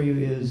question for you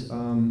is,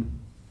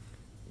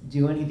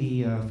 do any of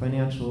the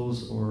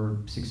financials or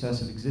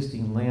success of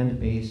existing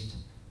land-based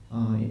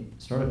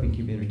startup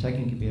incubators, tech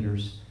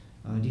incubators,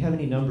 do you have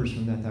any numbers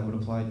from that would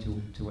apply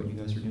to what you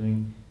guys are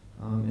doing?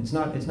 It's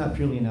not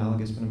purely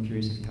analogous, but I'm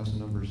curious if you have some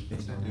numbers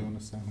based on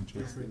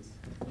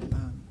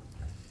that.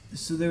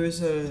 So there was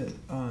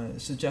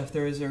so Jeff,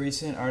 there was a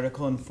recent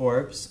article in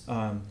Forbes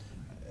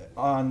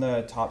on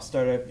the top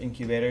startup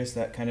incubators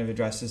that kind of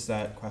addresses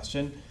that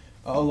question.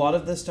 A lot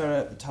of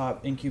the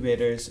top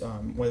incubators,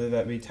 whether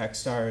that be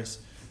Techstars,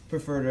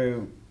 prefer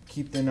to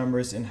keep their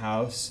numbers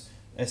in-house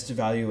as to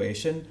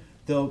valuation.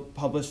 They'll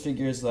publish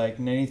figures like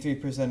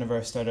 93% of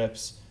our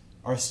startups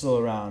are still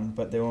around,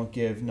 but they won't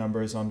give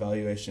numbers on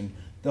valuation.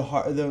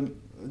 The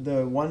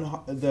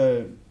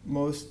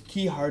most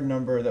key hard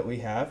number that we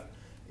have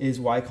is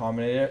Y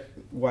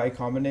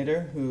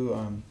Combinator,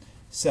 who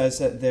says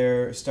that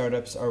their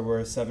startups are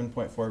worth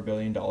 $7.4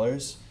 billion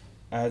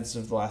as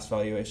of the last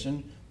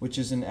valuation, which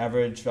is an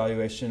average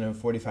valuation of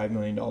 $45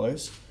 million.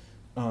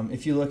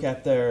 If you look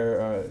at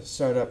their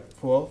startup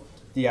pool,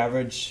 the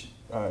average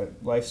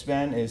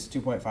lifespan is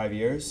 2.5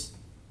 years.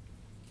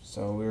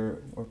 So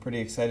we're pretty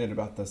excited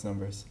about those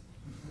numbers.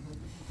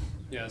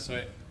 Yeah,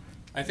 so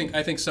I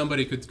think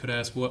somebody could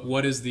ask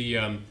what is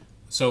the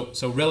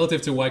so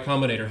relative to Y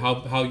Combinator,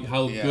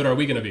 how good are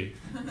we going to be,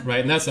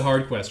 right? And that's the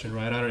hard question,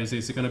 right? I don't know,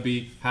 is it going to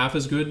be half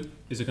as good?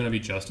 Is it going to be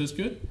just as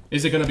good?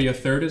 Is it going to be a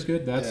third as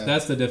good?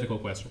 That's the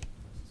difficult question.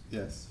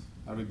 Yes.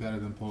 Are we better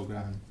than Paul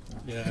Graham?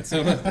 Yeah.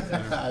 So,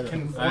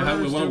 Can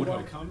foreigners do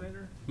Y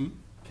Combinator?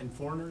 Can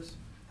foreigners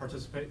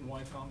participate in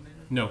Y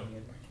Combinator? No.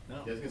 Yeah,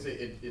 I was gonna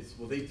say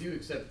well, they do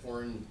accept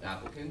foreign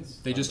applicants.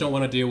 They just don't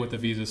want to deal with the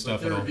visa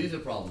stuff at all. There are visa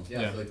problems.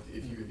 Yeah. Yeah. So like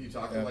if you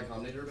talk to Y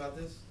Combinator about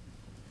this.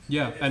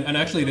 Yeah, and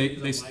actually they.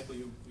 Michael,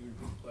 you repeat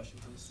the question,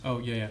 please. Oh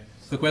yeah.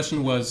 The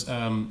question was,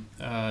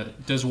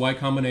 does Y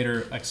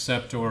Combinator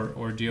accept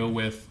or deal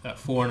with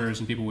foreigners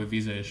and people with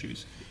visa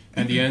issues?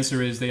 And the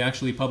answer is they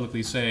actually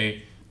publicly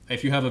say,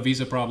 if you have a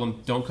visa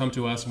problem, don't come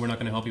to us, and we're not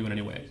going to help you in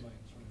any way.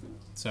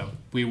 So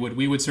we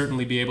would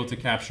certainly be able to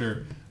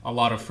capture a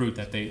lot of fruit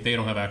that they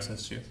don't have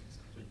access to.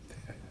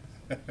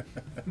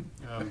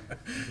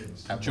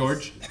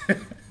 George?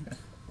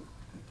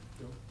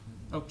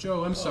 Oh,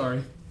 Joe, I'm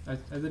sorry. I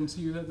didn't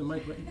see you had the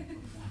mic right.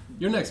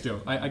 You're next,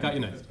 Joe. I got you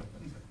next.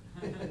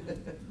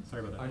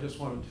 Sorry about that. I just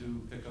wanted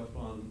to pick up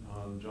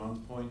on John's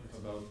point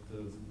about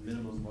the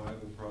minimum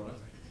viable product.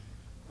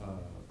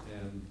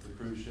 And the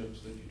cruise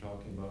ships that you're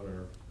talking about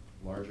are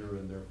larger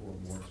and therefore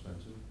more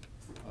expensive.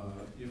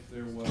 If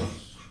there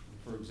was,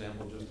 for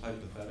example, just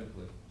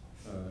hypothetically,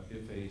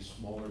 if a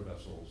smaller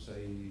vessel,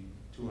 say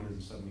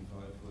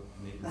 275-foot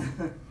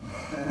neighbor,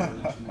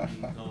 were to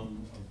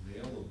become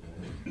available,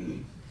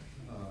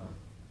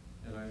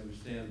 and I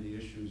understand the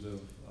issues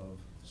of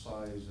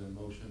size and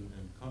motion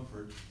and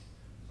comfort,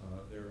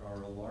 there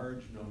are a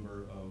large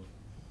number of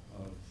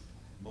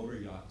motor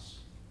yachts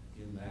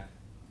in that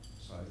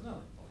size.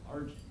 Not a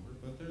large number,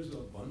 but there's a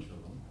bunch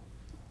of them,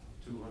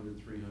 200,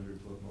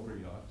 300-foot motor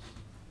yachts.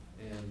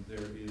 And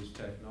there is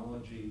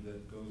technology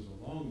that goes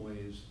a long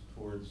ways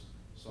towards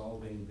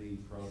solving the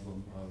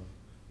problem of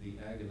the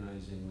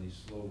agonizingly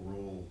slow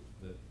roll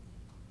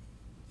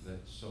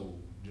that's so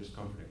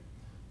discomforting.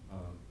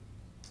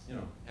 You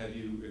know, have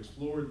you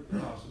explored the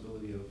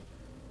possibility of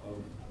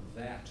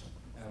that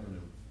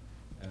avenue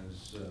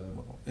as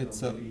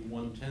maybe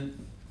 1/10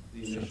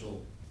 the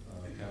initial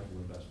capital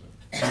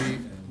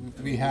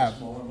investment? We have.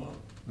 Smaller amount.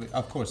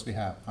 Of course we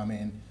have. I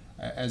mean,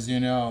 as you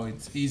know,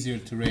 it's easier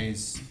to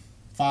raise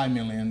 5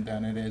 million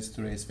than it is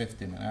to raise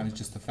 50 million. I mean, it's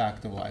just a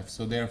fact of life.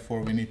 So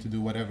therefore, we need to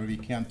do whatever we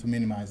can to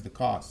minimize the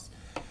costs.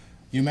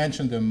 You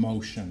mentioned the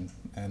motion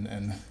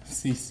and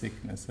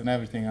seasickness and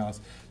everything else.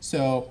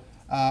 So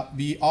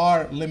we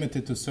are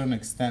limited to a certain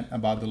extent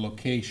about the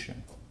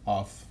location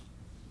of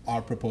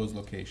our proposed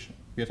location.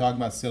 We're talking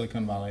about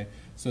Silicon Valley.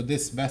 So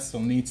this vessel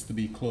needs to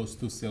be close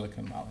to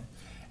Silicon Valley.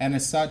 And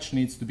as such,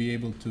 needs to be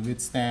able to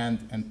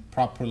withstand and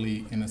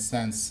properly, in a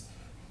sense,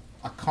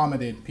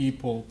 accommodate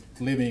people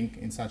living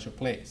in such a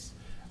place.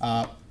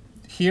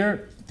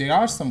 Here, there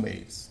are some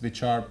waves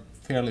which are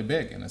fairly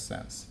big in a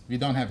sense. We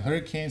don't have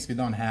hurricanes, we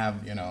don't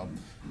have,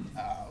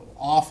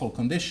 awful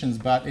conditions,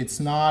 but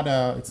it's not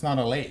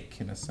a lake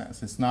in a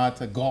sense. It's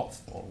not a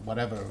Gulf or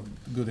whatever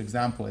a good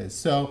example is.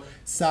 So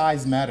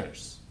size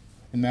matters.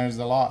 It matters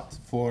a lot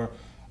for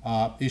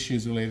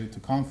issues related to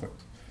comfort.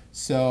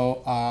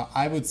 So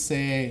I would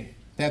say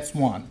that's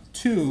one.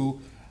 Two,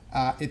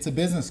 it's a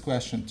business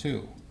question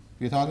too.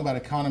 We're talking about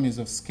economies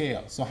of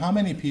scale. So how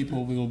many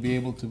people we will be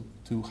able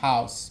to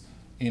house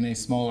in a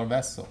smaller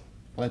vessel?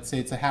 Let's say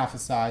it's a half a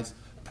size,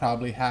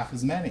 probably half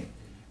as many,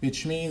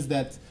 which means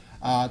that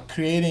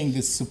creating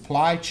this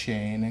supply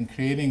chain and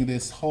creating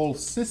this whole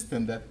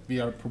system that we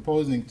are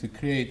proposing to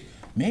create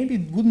maybe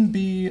wouldn't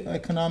be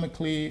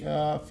economically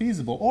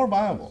feasible or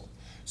viable.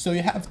 So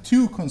you have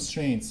two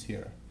constraints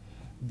here.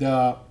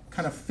 The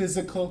kind of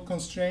physical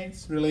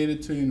constraints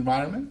related to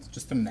environment,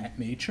 just the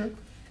nature,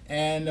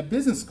 and the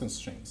business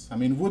constraints. I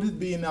mean, would it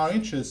be in our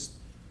interest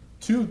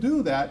to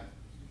do that,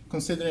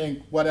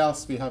 considering what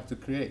else we have to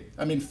create?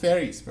 I mean,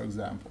 ferries, for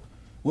example.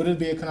 Would it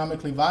be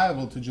economically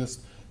viable to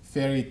just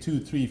ferry 2,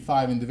 3,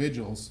 5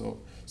 individuals?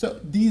 So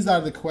these are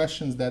the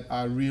questions that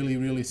are really,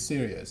 really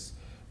serious.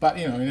 But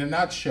in a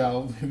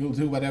nutshell, we will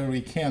do whatever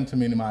we can to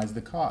minimize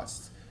the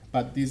costs.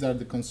 But these are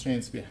the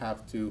constraints we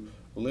have to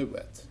live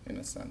with, in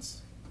a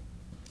sense.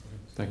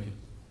 Thank you.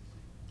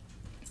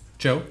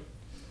 Joe?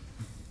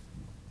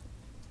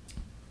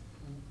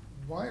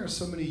 Why are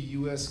so many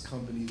U.S.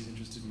 companies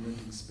interested in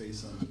renting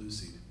space on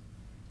Blueseed?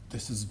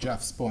 This is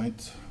Jeff's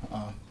point,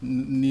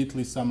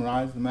 neatly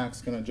summarized.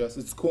 Max can adjust.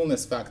 It's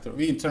coolness factor.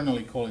 We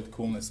internally call it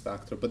coolness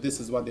factor, but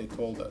this is what they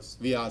told us.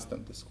 We asked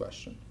them this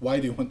question. Why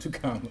do you want to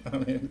come? I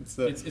mean,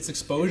 it's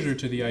exposure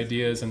to the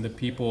ideas and the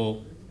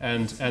people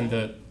and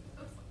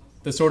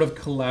the sort of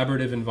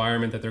collaborative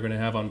environment that they're going to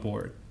have on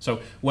board. So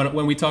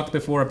when we talked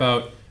before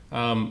about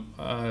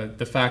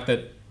the fact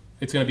that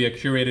it's going to be a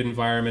curated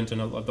environment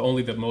and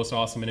only the most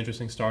awesome and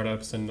interesting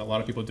startups and a lot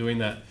of people doing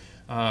that,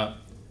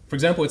 for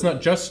example, it's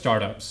not just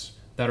startups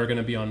that are going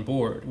to be on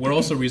board. We're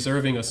also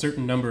reserving a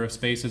certain number of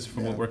spaces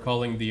for what we're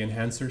calling the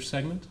enhancer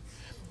segment.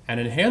 And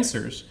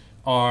enhancers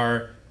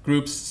are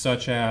groups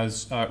such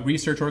as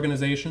research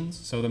organizations.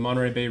 So the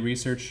Monterey Bay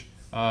Research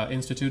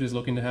Institute is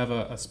looking to have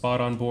a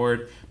spot on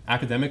board.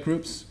 Academic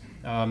groups.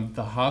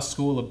 The Haas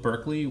School of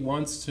Berkeley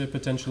wants to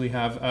potentially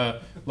have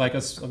a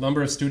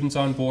number of students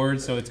on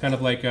board. So it's kind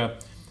of like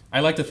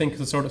I like to think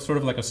it's sort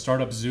of like a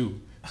startup zoo.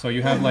 So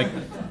you have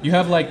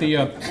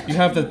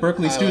the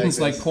Berkeley students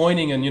like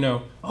pointing and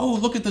oh,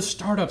 look at the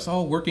startups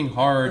all working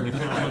hard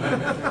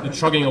and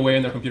chugging away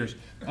in their computers.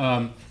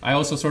 I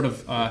also sort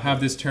of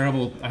have this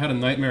terrible. I had a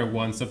nightmare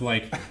once of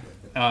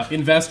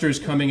investors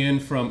coming in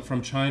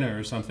from China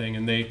or something,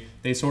 and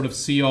they sort of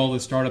see all the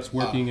startups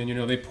working,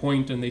 and they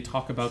point and they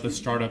talk about the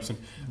startups. And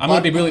I'm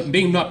going to be really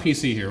being not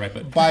PC here, right?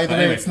 But by the way,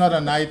 anyway. It's not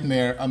a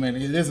nightmare. I mean,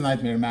 it is a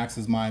nightmare in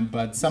Max's mind,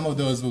 but some of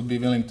those would be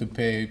willing to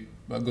pay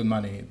good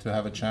money to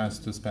have a chance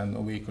to spend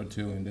a week or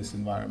two in this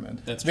environment.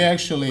 That's we true.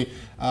 Actually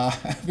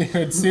we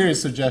heard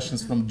serious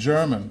suggestions from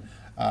German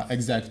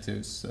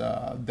executives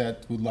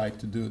that would like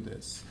to do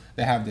this.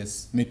 They have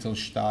this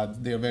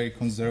Mittelstand. They're very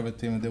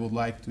conservative, and they would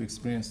like to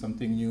experience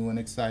something new and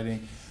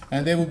exciting.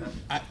 And they would,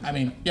 I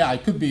mean, yeah,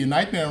 it could be a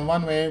nightmare in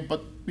one way,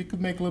 but we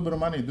could make a little bit of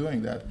money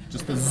doing that.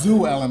 Just a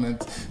zoo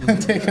element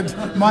and take it,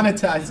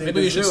 monetizing.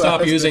 Maybe we should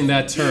stop using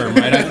that term,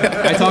 right?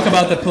 I talk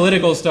about the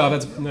political stuff.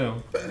 That's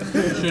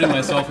shooting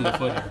myself in the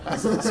foot here.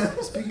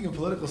 Speaking of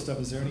political stuff,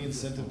 is there any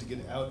incentive to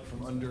get out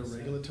from under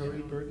regulatory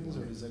burdens,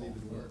 or does that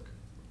even work?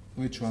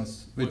 Which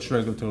ones? Which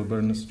regulatory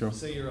burdens, Joe?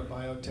 Say you're a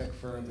biotech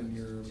firm and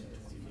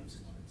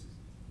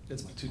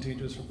it's too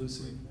dangerous for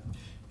Blueseed?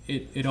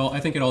 I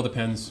think it all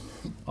depends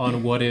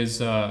on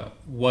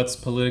what's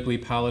politically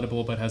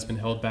palatable but has been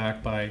held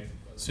back by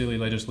silly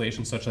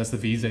legislation such as the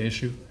visa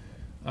issue.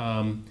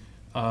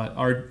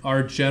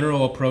 Our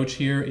general approach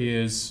here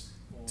is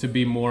to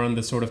be more on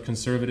the sort of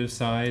conservative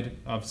side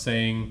of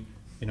saying,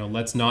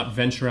 let's not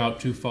venture out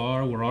too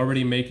far. We're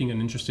already making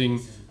an interesting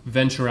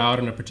venture out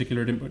in a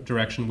particular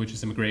direction, which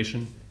is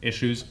immigration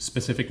issues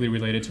specifically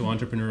related to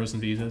entrepreneurs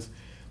and visas.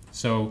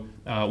 So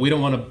we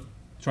don't want to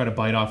try to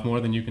bite off more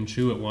than you can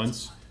chew at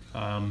once.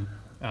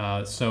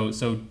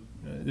 So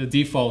the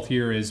default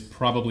here is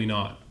probably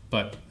not,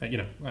 but I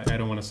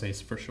don't want to say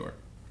for sure.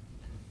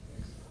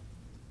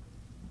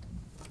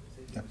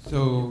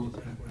 So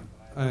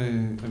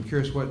I'm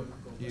curious, do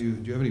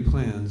you have any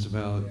plans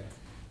about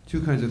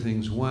two kinds of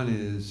things? One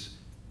is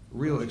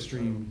real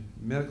extreme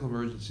medical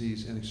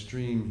emergencies and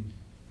extreme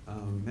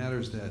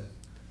matters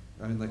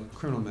like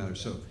criminal matters.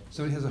 So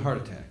somebody has a heart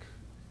attack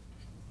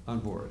on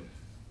board,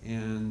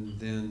 and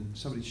then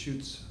somebody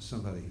shoots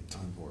somebody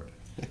on board.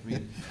 I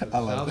mean,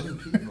 1,000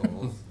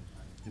 people,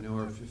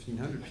 or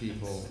 1,500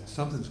 people,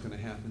 something's going to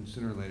happen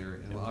sooner or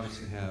later, and we'll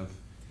obviously have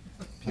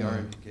PR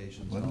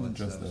implications and all that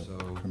just stuff, the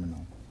so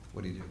criminal.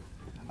 what do you do?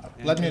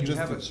 And let me you adjust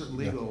have the- a certain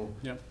yeah. legal,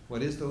 Yeah.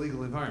 what is the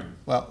legal environment?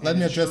 Well, let And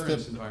me adjust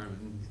insurance the-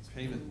 environment and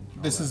payment and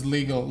all This that. is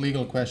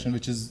legal question,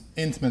 which is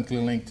intimately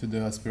linked to the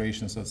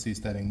aspirations of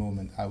seasteading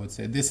movement, I would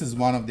say. This is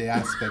one of the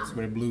aspects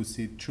where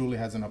Blueseed truly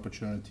has an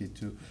opportunity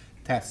to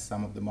test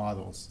some of the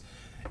models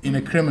in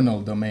a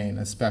criminal domain,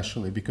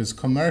 especially because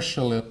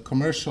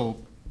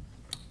commercial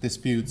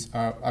disputes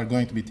are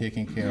going to be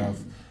taken care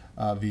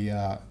of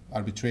via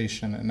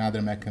arbitration and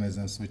other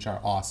mechanisms, which are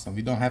awesome.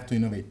 We don't have to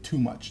innovate too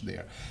much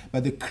there.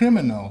 But the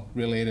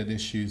criminal-related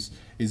issues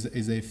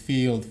is a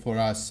field for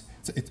us.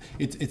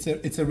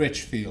 It's a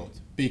rich field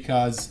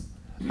because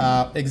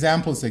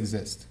examples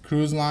exist.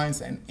 Cruise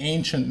lines and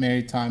ancient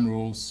maritime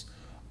rules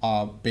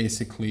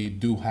basically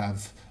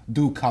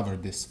do cover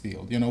this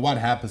field. You know, what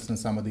happens when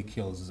somebody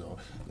kills, or,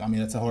 I mean,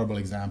 that's a horrible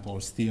example,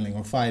 or stealing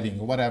or fighting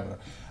or whatever.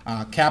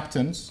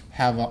 Captains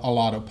have a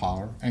lot of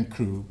power, and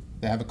crew,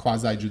 they have a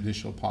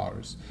quasi-judicial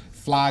powers.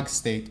 Flag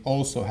state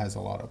also has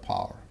a lot of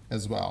power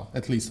as well,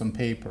 at least on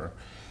paper.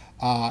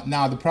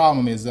 Now, the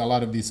problem is a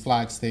lot of these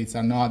flag states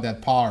are not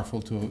that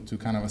powerful to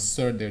kind of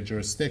assert their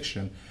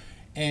jurisdiction.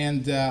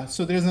 And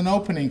so there's an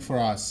opening for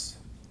us,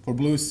 for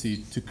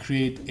Blueseed, to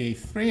create a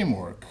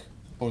framework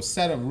or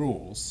set of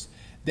rules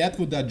that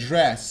would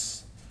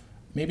address,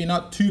 maybe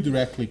not too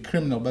directly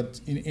criminal,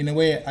 but in a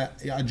way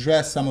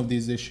address some of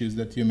these issues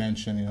that you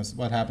mentioned. You know,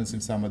 what happens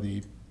if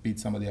somebody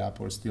beats somebody up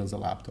or steals a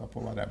laptop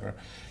or whatever.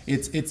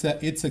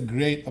 It's a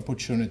great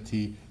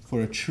opportunity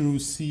for a true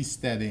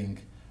seasteading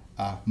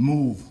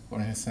move, or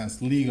in a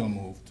sense, legal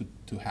move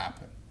to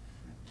happen.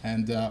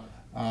 And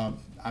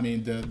I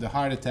mean, the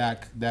heart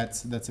attack,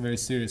 that's a very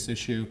serious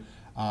issue.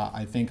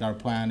 I think our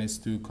plan is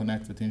to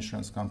connect with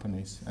insurance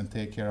companies and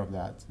take care of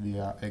that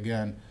via,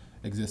 again,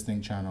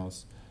 existing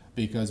channels,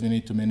 because we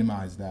need to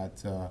minimize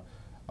that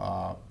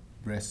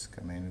risk.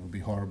 I mean, it would be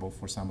horrible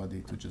for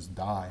somebody to just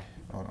die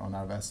on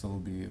our vessel. It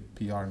would be a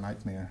PR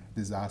nightmare,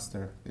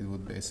 disaster. It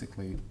would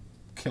basically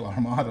kill our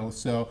model.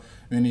 So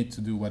we need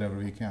to do whatever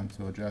we can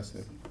to address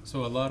it.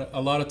 So a lot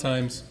of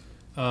times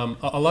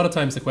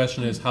the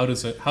question is, how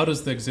does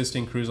the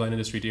existing cruise line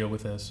industry deal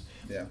with this?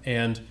 Yeah.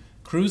 And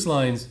cruise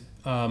lines,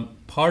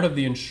 part of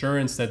the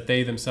insurance that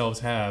they themselves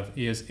have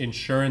is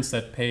insurance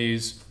that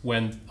pays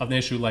when an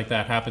issue like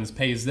that happens,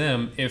 pays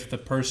them if the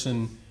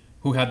person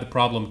who had the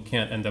problem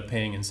can't end up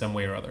paying in some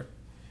way or other.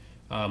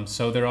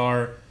 So there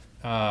are,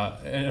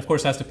 and of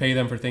course has to pay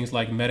them for things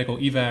like medical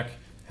evac,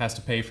 has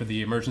to pay for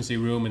the emergency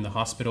room in the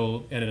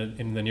hospital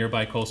in the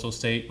nearby coastal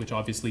state, which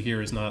obviously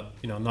here is not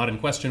in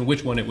question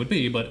which one it would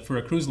be, but for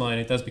a cruise line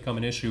it does become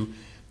an issue.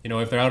 You know,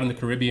 if they're out in the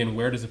Caribbean,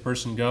 where does a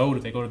person go? Do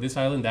they go to this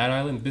island, that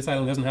island? This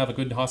island doesn't have a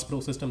good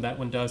hospital system, that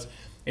one does.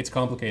 It's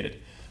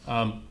complicated.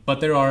 But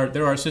there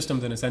are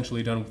systems and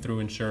essentially done through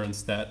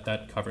insurance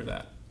that cover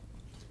that.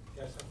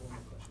 Yes, I have one more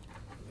question.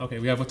 Okay,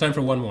 we have time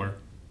for one more.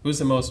 Who's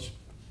the most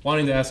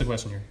wanting to ask a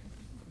question here?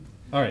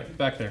 All right,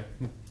 back there.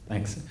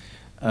 Thanks.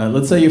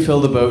 Let's say you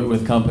fill the boat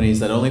with companies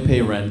that only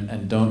pay rent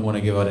and don't want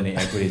to give out any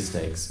equity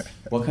stakes.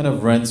 What kind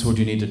of rents would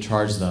you need to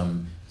charge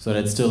them so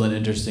that it's still an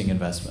interesting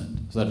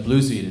investment? So that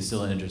Blueseed is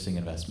still an interesting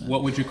investment.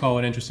 What would you call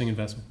an interesting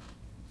investment?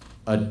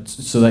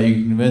 So that you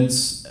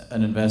convince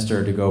an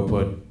investor to go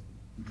put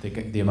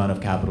the amount of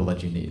capital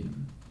that you need.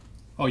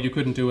 Oh, you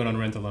couldn't do it on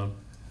rent alone.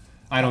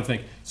 I don't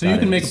think. So Got you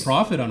can it. make a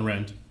profit on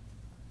rent,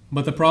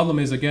 but the problem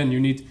is, again,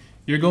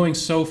 you're going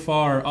so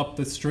far up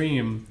the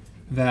stream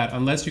that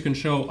unless you can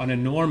show an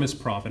enormous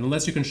profit,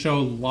 unless you can show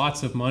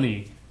lots of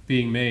money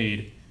being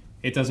made,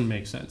 it doesn't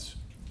make sense.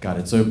 Got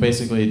it. So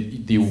basically,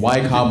 the Y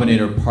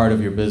Combinator part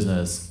of your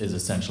business is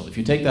essential. If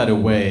you take that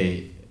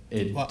away,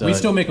 we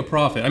still make a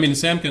profit. I mean,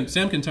 Sam can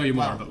tell you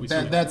more, Well, but we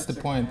still that's the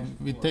point.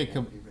 We take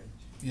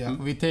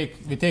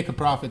a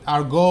profit.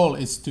 Our goal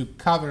is to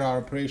cover our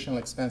operational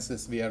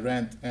expenses via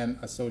rent and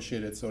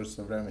associated sources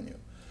of revenue.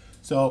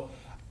 So,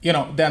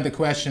 then the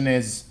question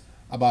is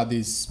about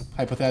these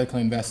hypothetical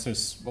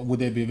investors. Would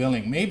they be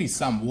willing? Maybe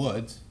some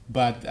would,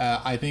 but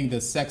I think the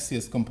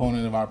sexiest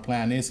component of our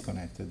plan is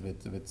connected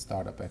with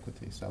startup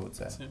equities, I would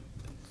say. Yeah.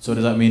 So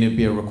does that mean it'd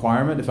be a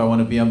requirement? If I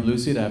want to be on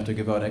Blueseed, I have to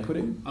give out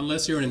equity?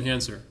 Unless you're an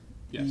enhancer,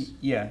 yes.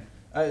 Yeah.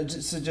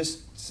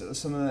 Just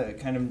some of the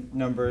kind of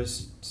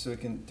numbers so we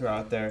can throw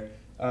out there.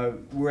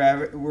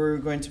 We're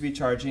going to be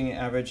charging an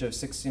average of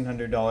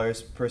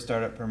 $1,600 per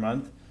startup per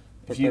month.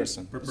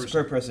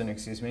 Per person,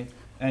 excuse me.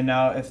 And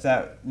now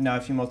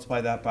if you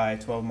multiply that by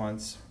 12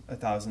 months,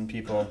 1,000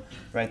 people,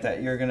 right,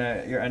 that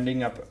you're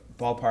ending up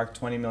ballpark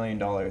 $20 million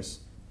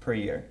per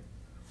year,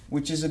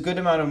 which is a good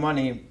amount of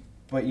money,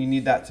 but you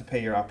need that to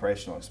pay your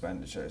operational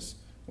expenditures,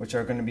 which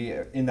are going to be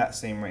in that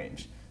same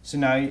range. So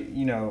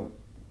now,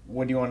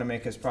 what do you want to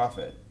make as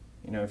profit?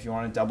 If you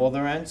want to double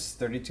the rents,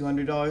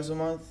 $3,200 a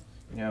month,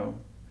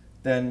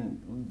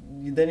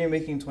 then you're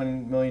making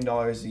 $20 million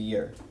a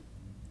year.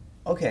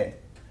 Okay.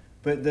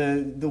 But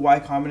the Y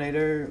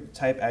Combinator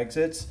type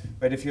exits,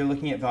 right, if you're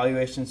looking at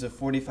valuations of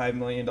 $45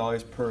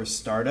 million per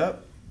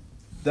startup,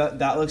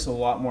 that looks a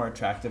lot more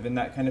attractive, and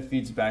that kind of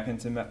feeds back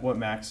into what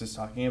Max is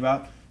talking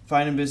about.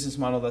 find a business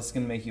model that's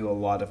going to make you a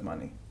lot of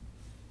money.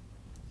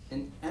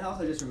 And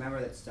also just remember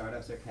that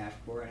startups are cash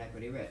poor and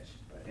equity rich.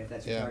 If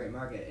that's your target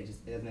market, it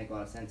doesn't make a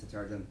lot of sense to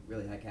charge them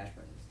really high cash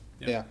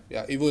prices.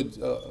 Yeah, it would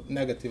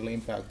negatively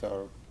impact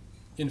our.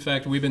 In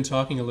fact, we've been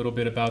talking a little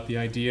bit about the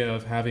idea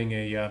of having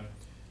a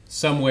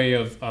some way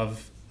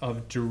of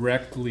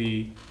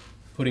directly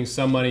putting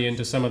some money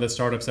into some of the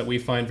startups that we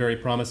find very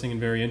promising and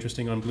very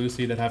interesting on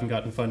Blueseed that haven't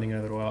gotten funding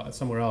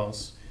somewhere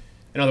else.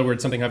 In other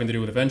words, something having to do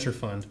with a venture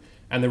fund.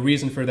 And the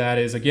reason for that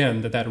is,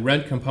 again, that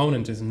rent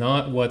component is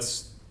not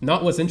what's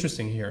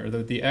interesting here.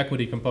 The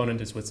equity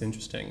component is what's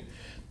interesting.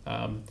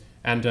 You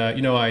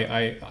know,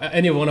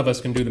 any one of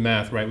us can do the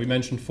math, right? We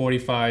mentioned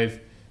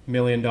 $45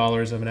 million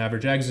of an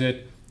average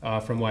exit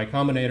from Y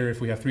Combinator. If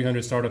we have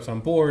 300 startups on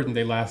board and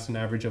they last an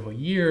average of a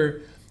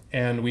year,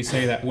 and we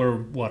say that we're,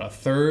 what, a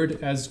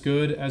third as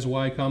good as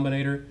Y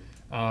Combinator,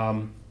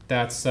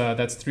 that's at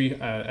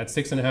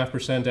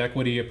 6.5%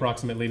 equity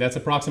approximately. That's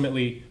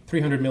approximately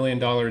 $300 million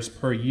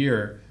per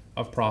year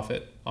of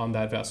profit on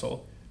that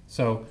vessel.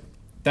 So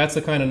that's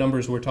the kind of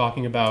numbers we're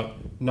talking about,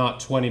 not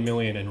 20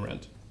 million in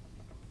rent.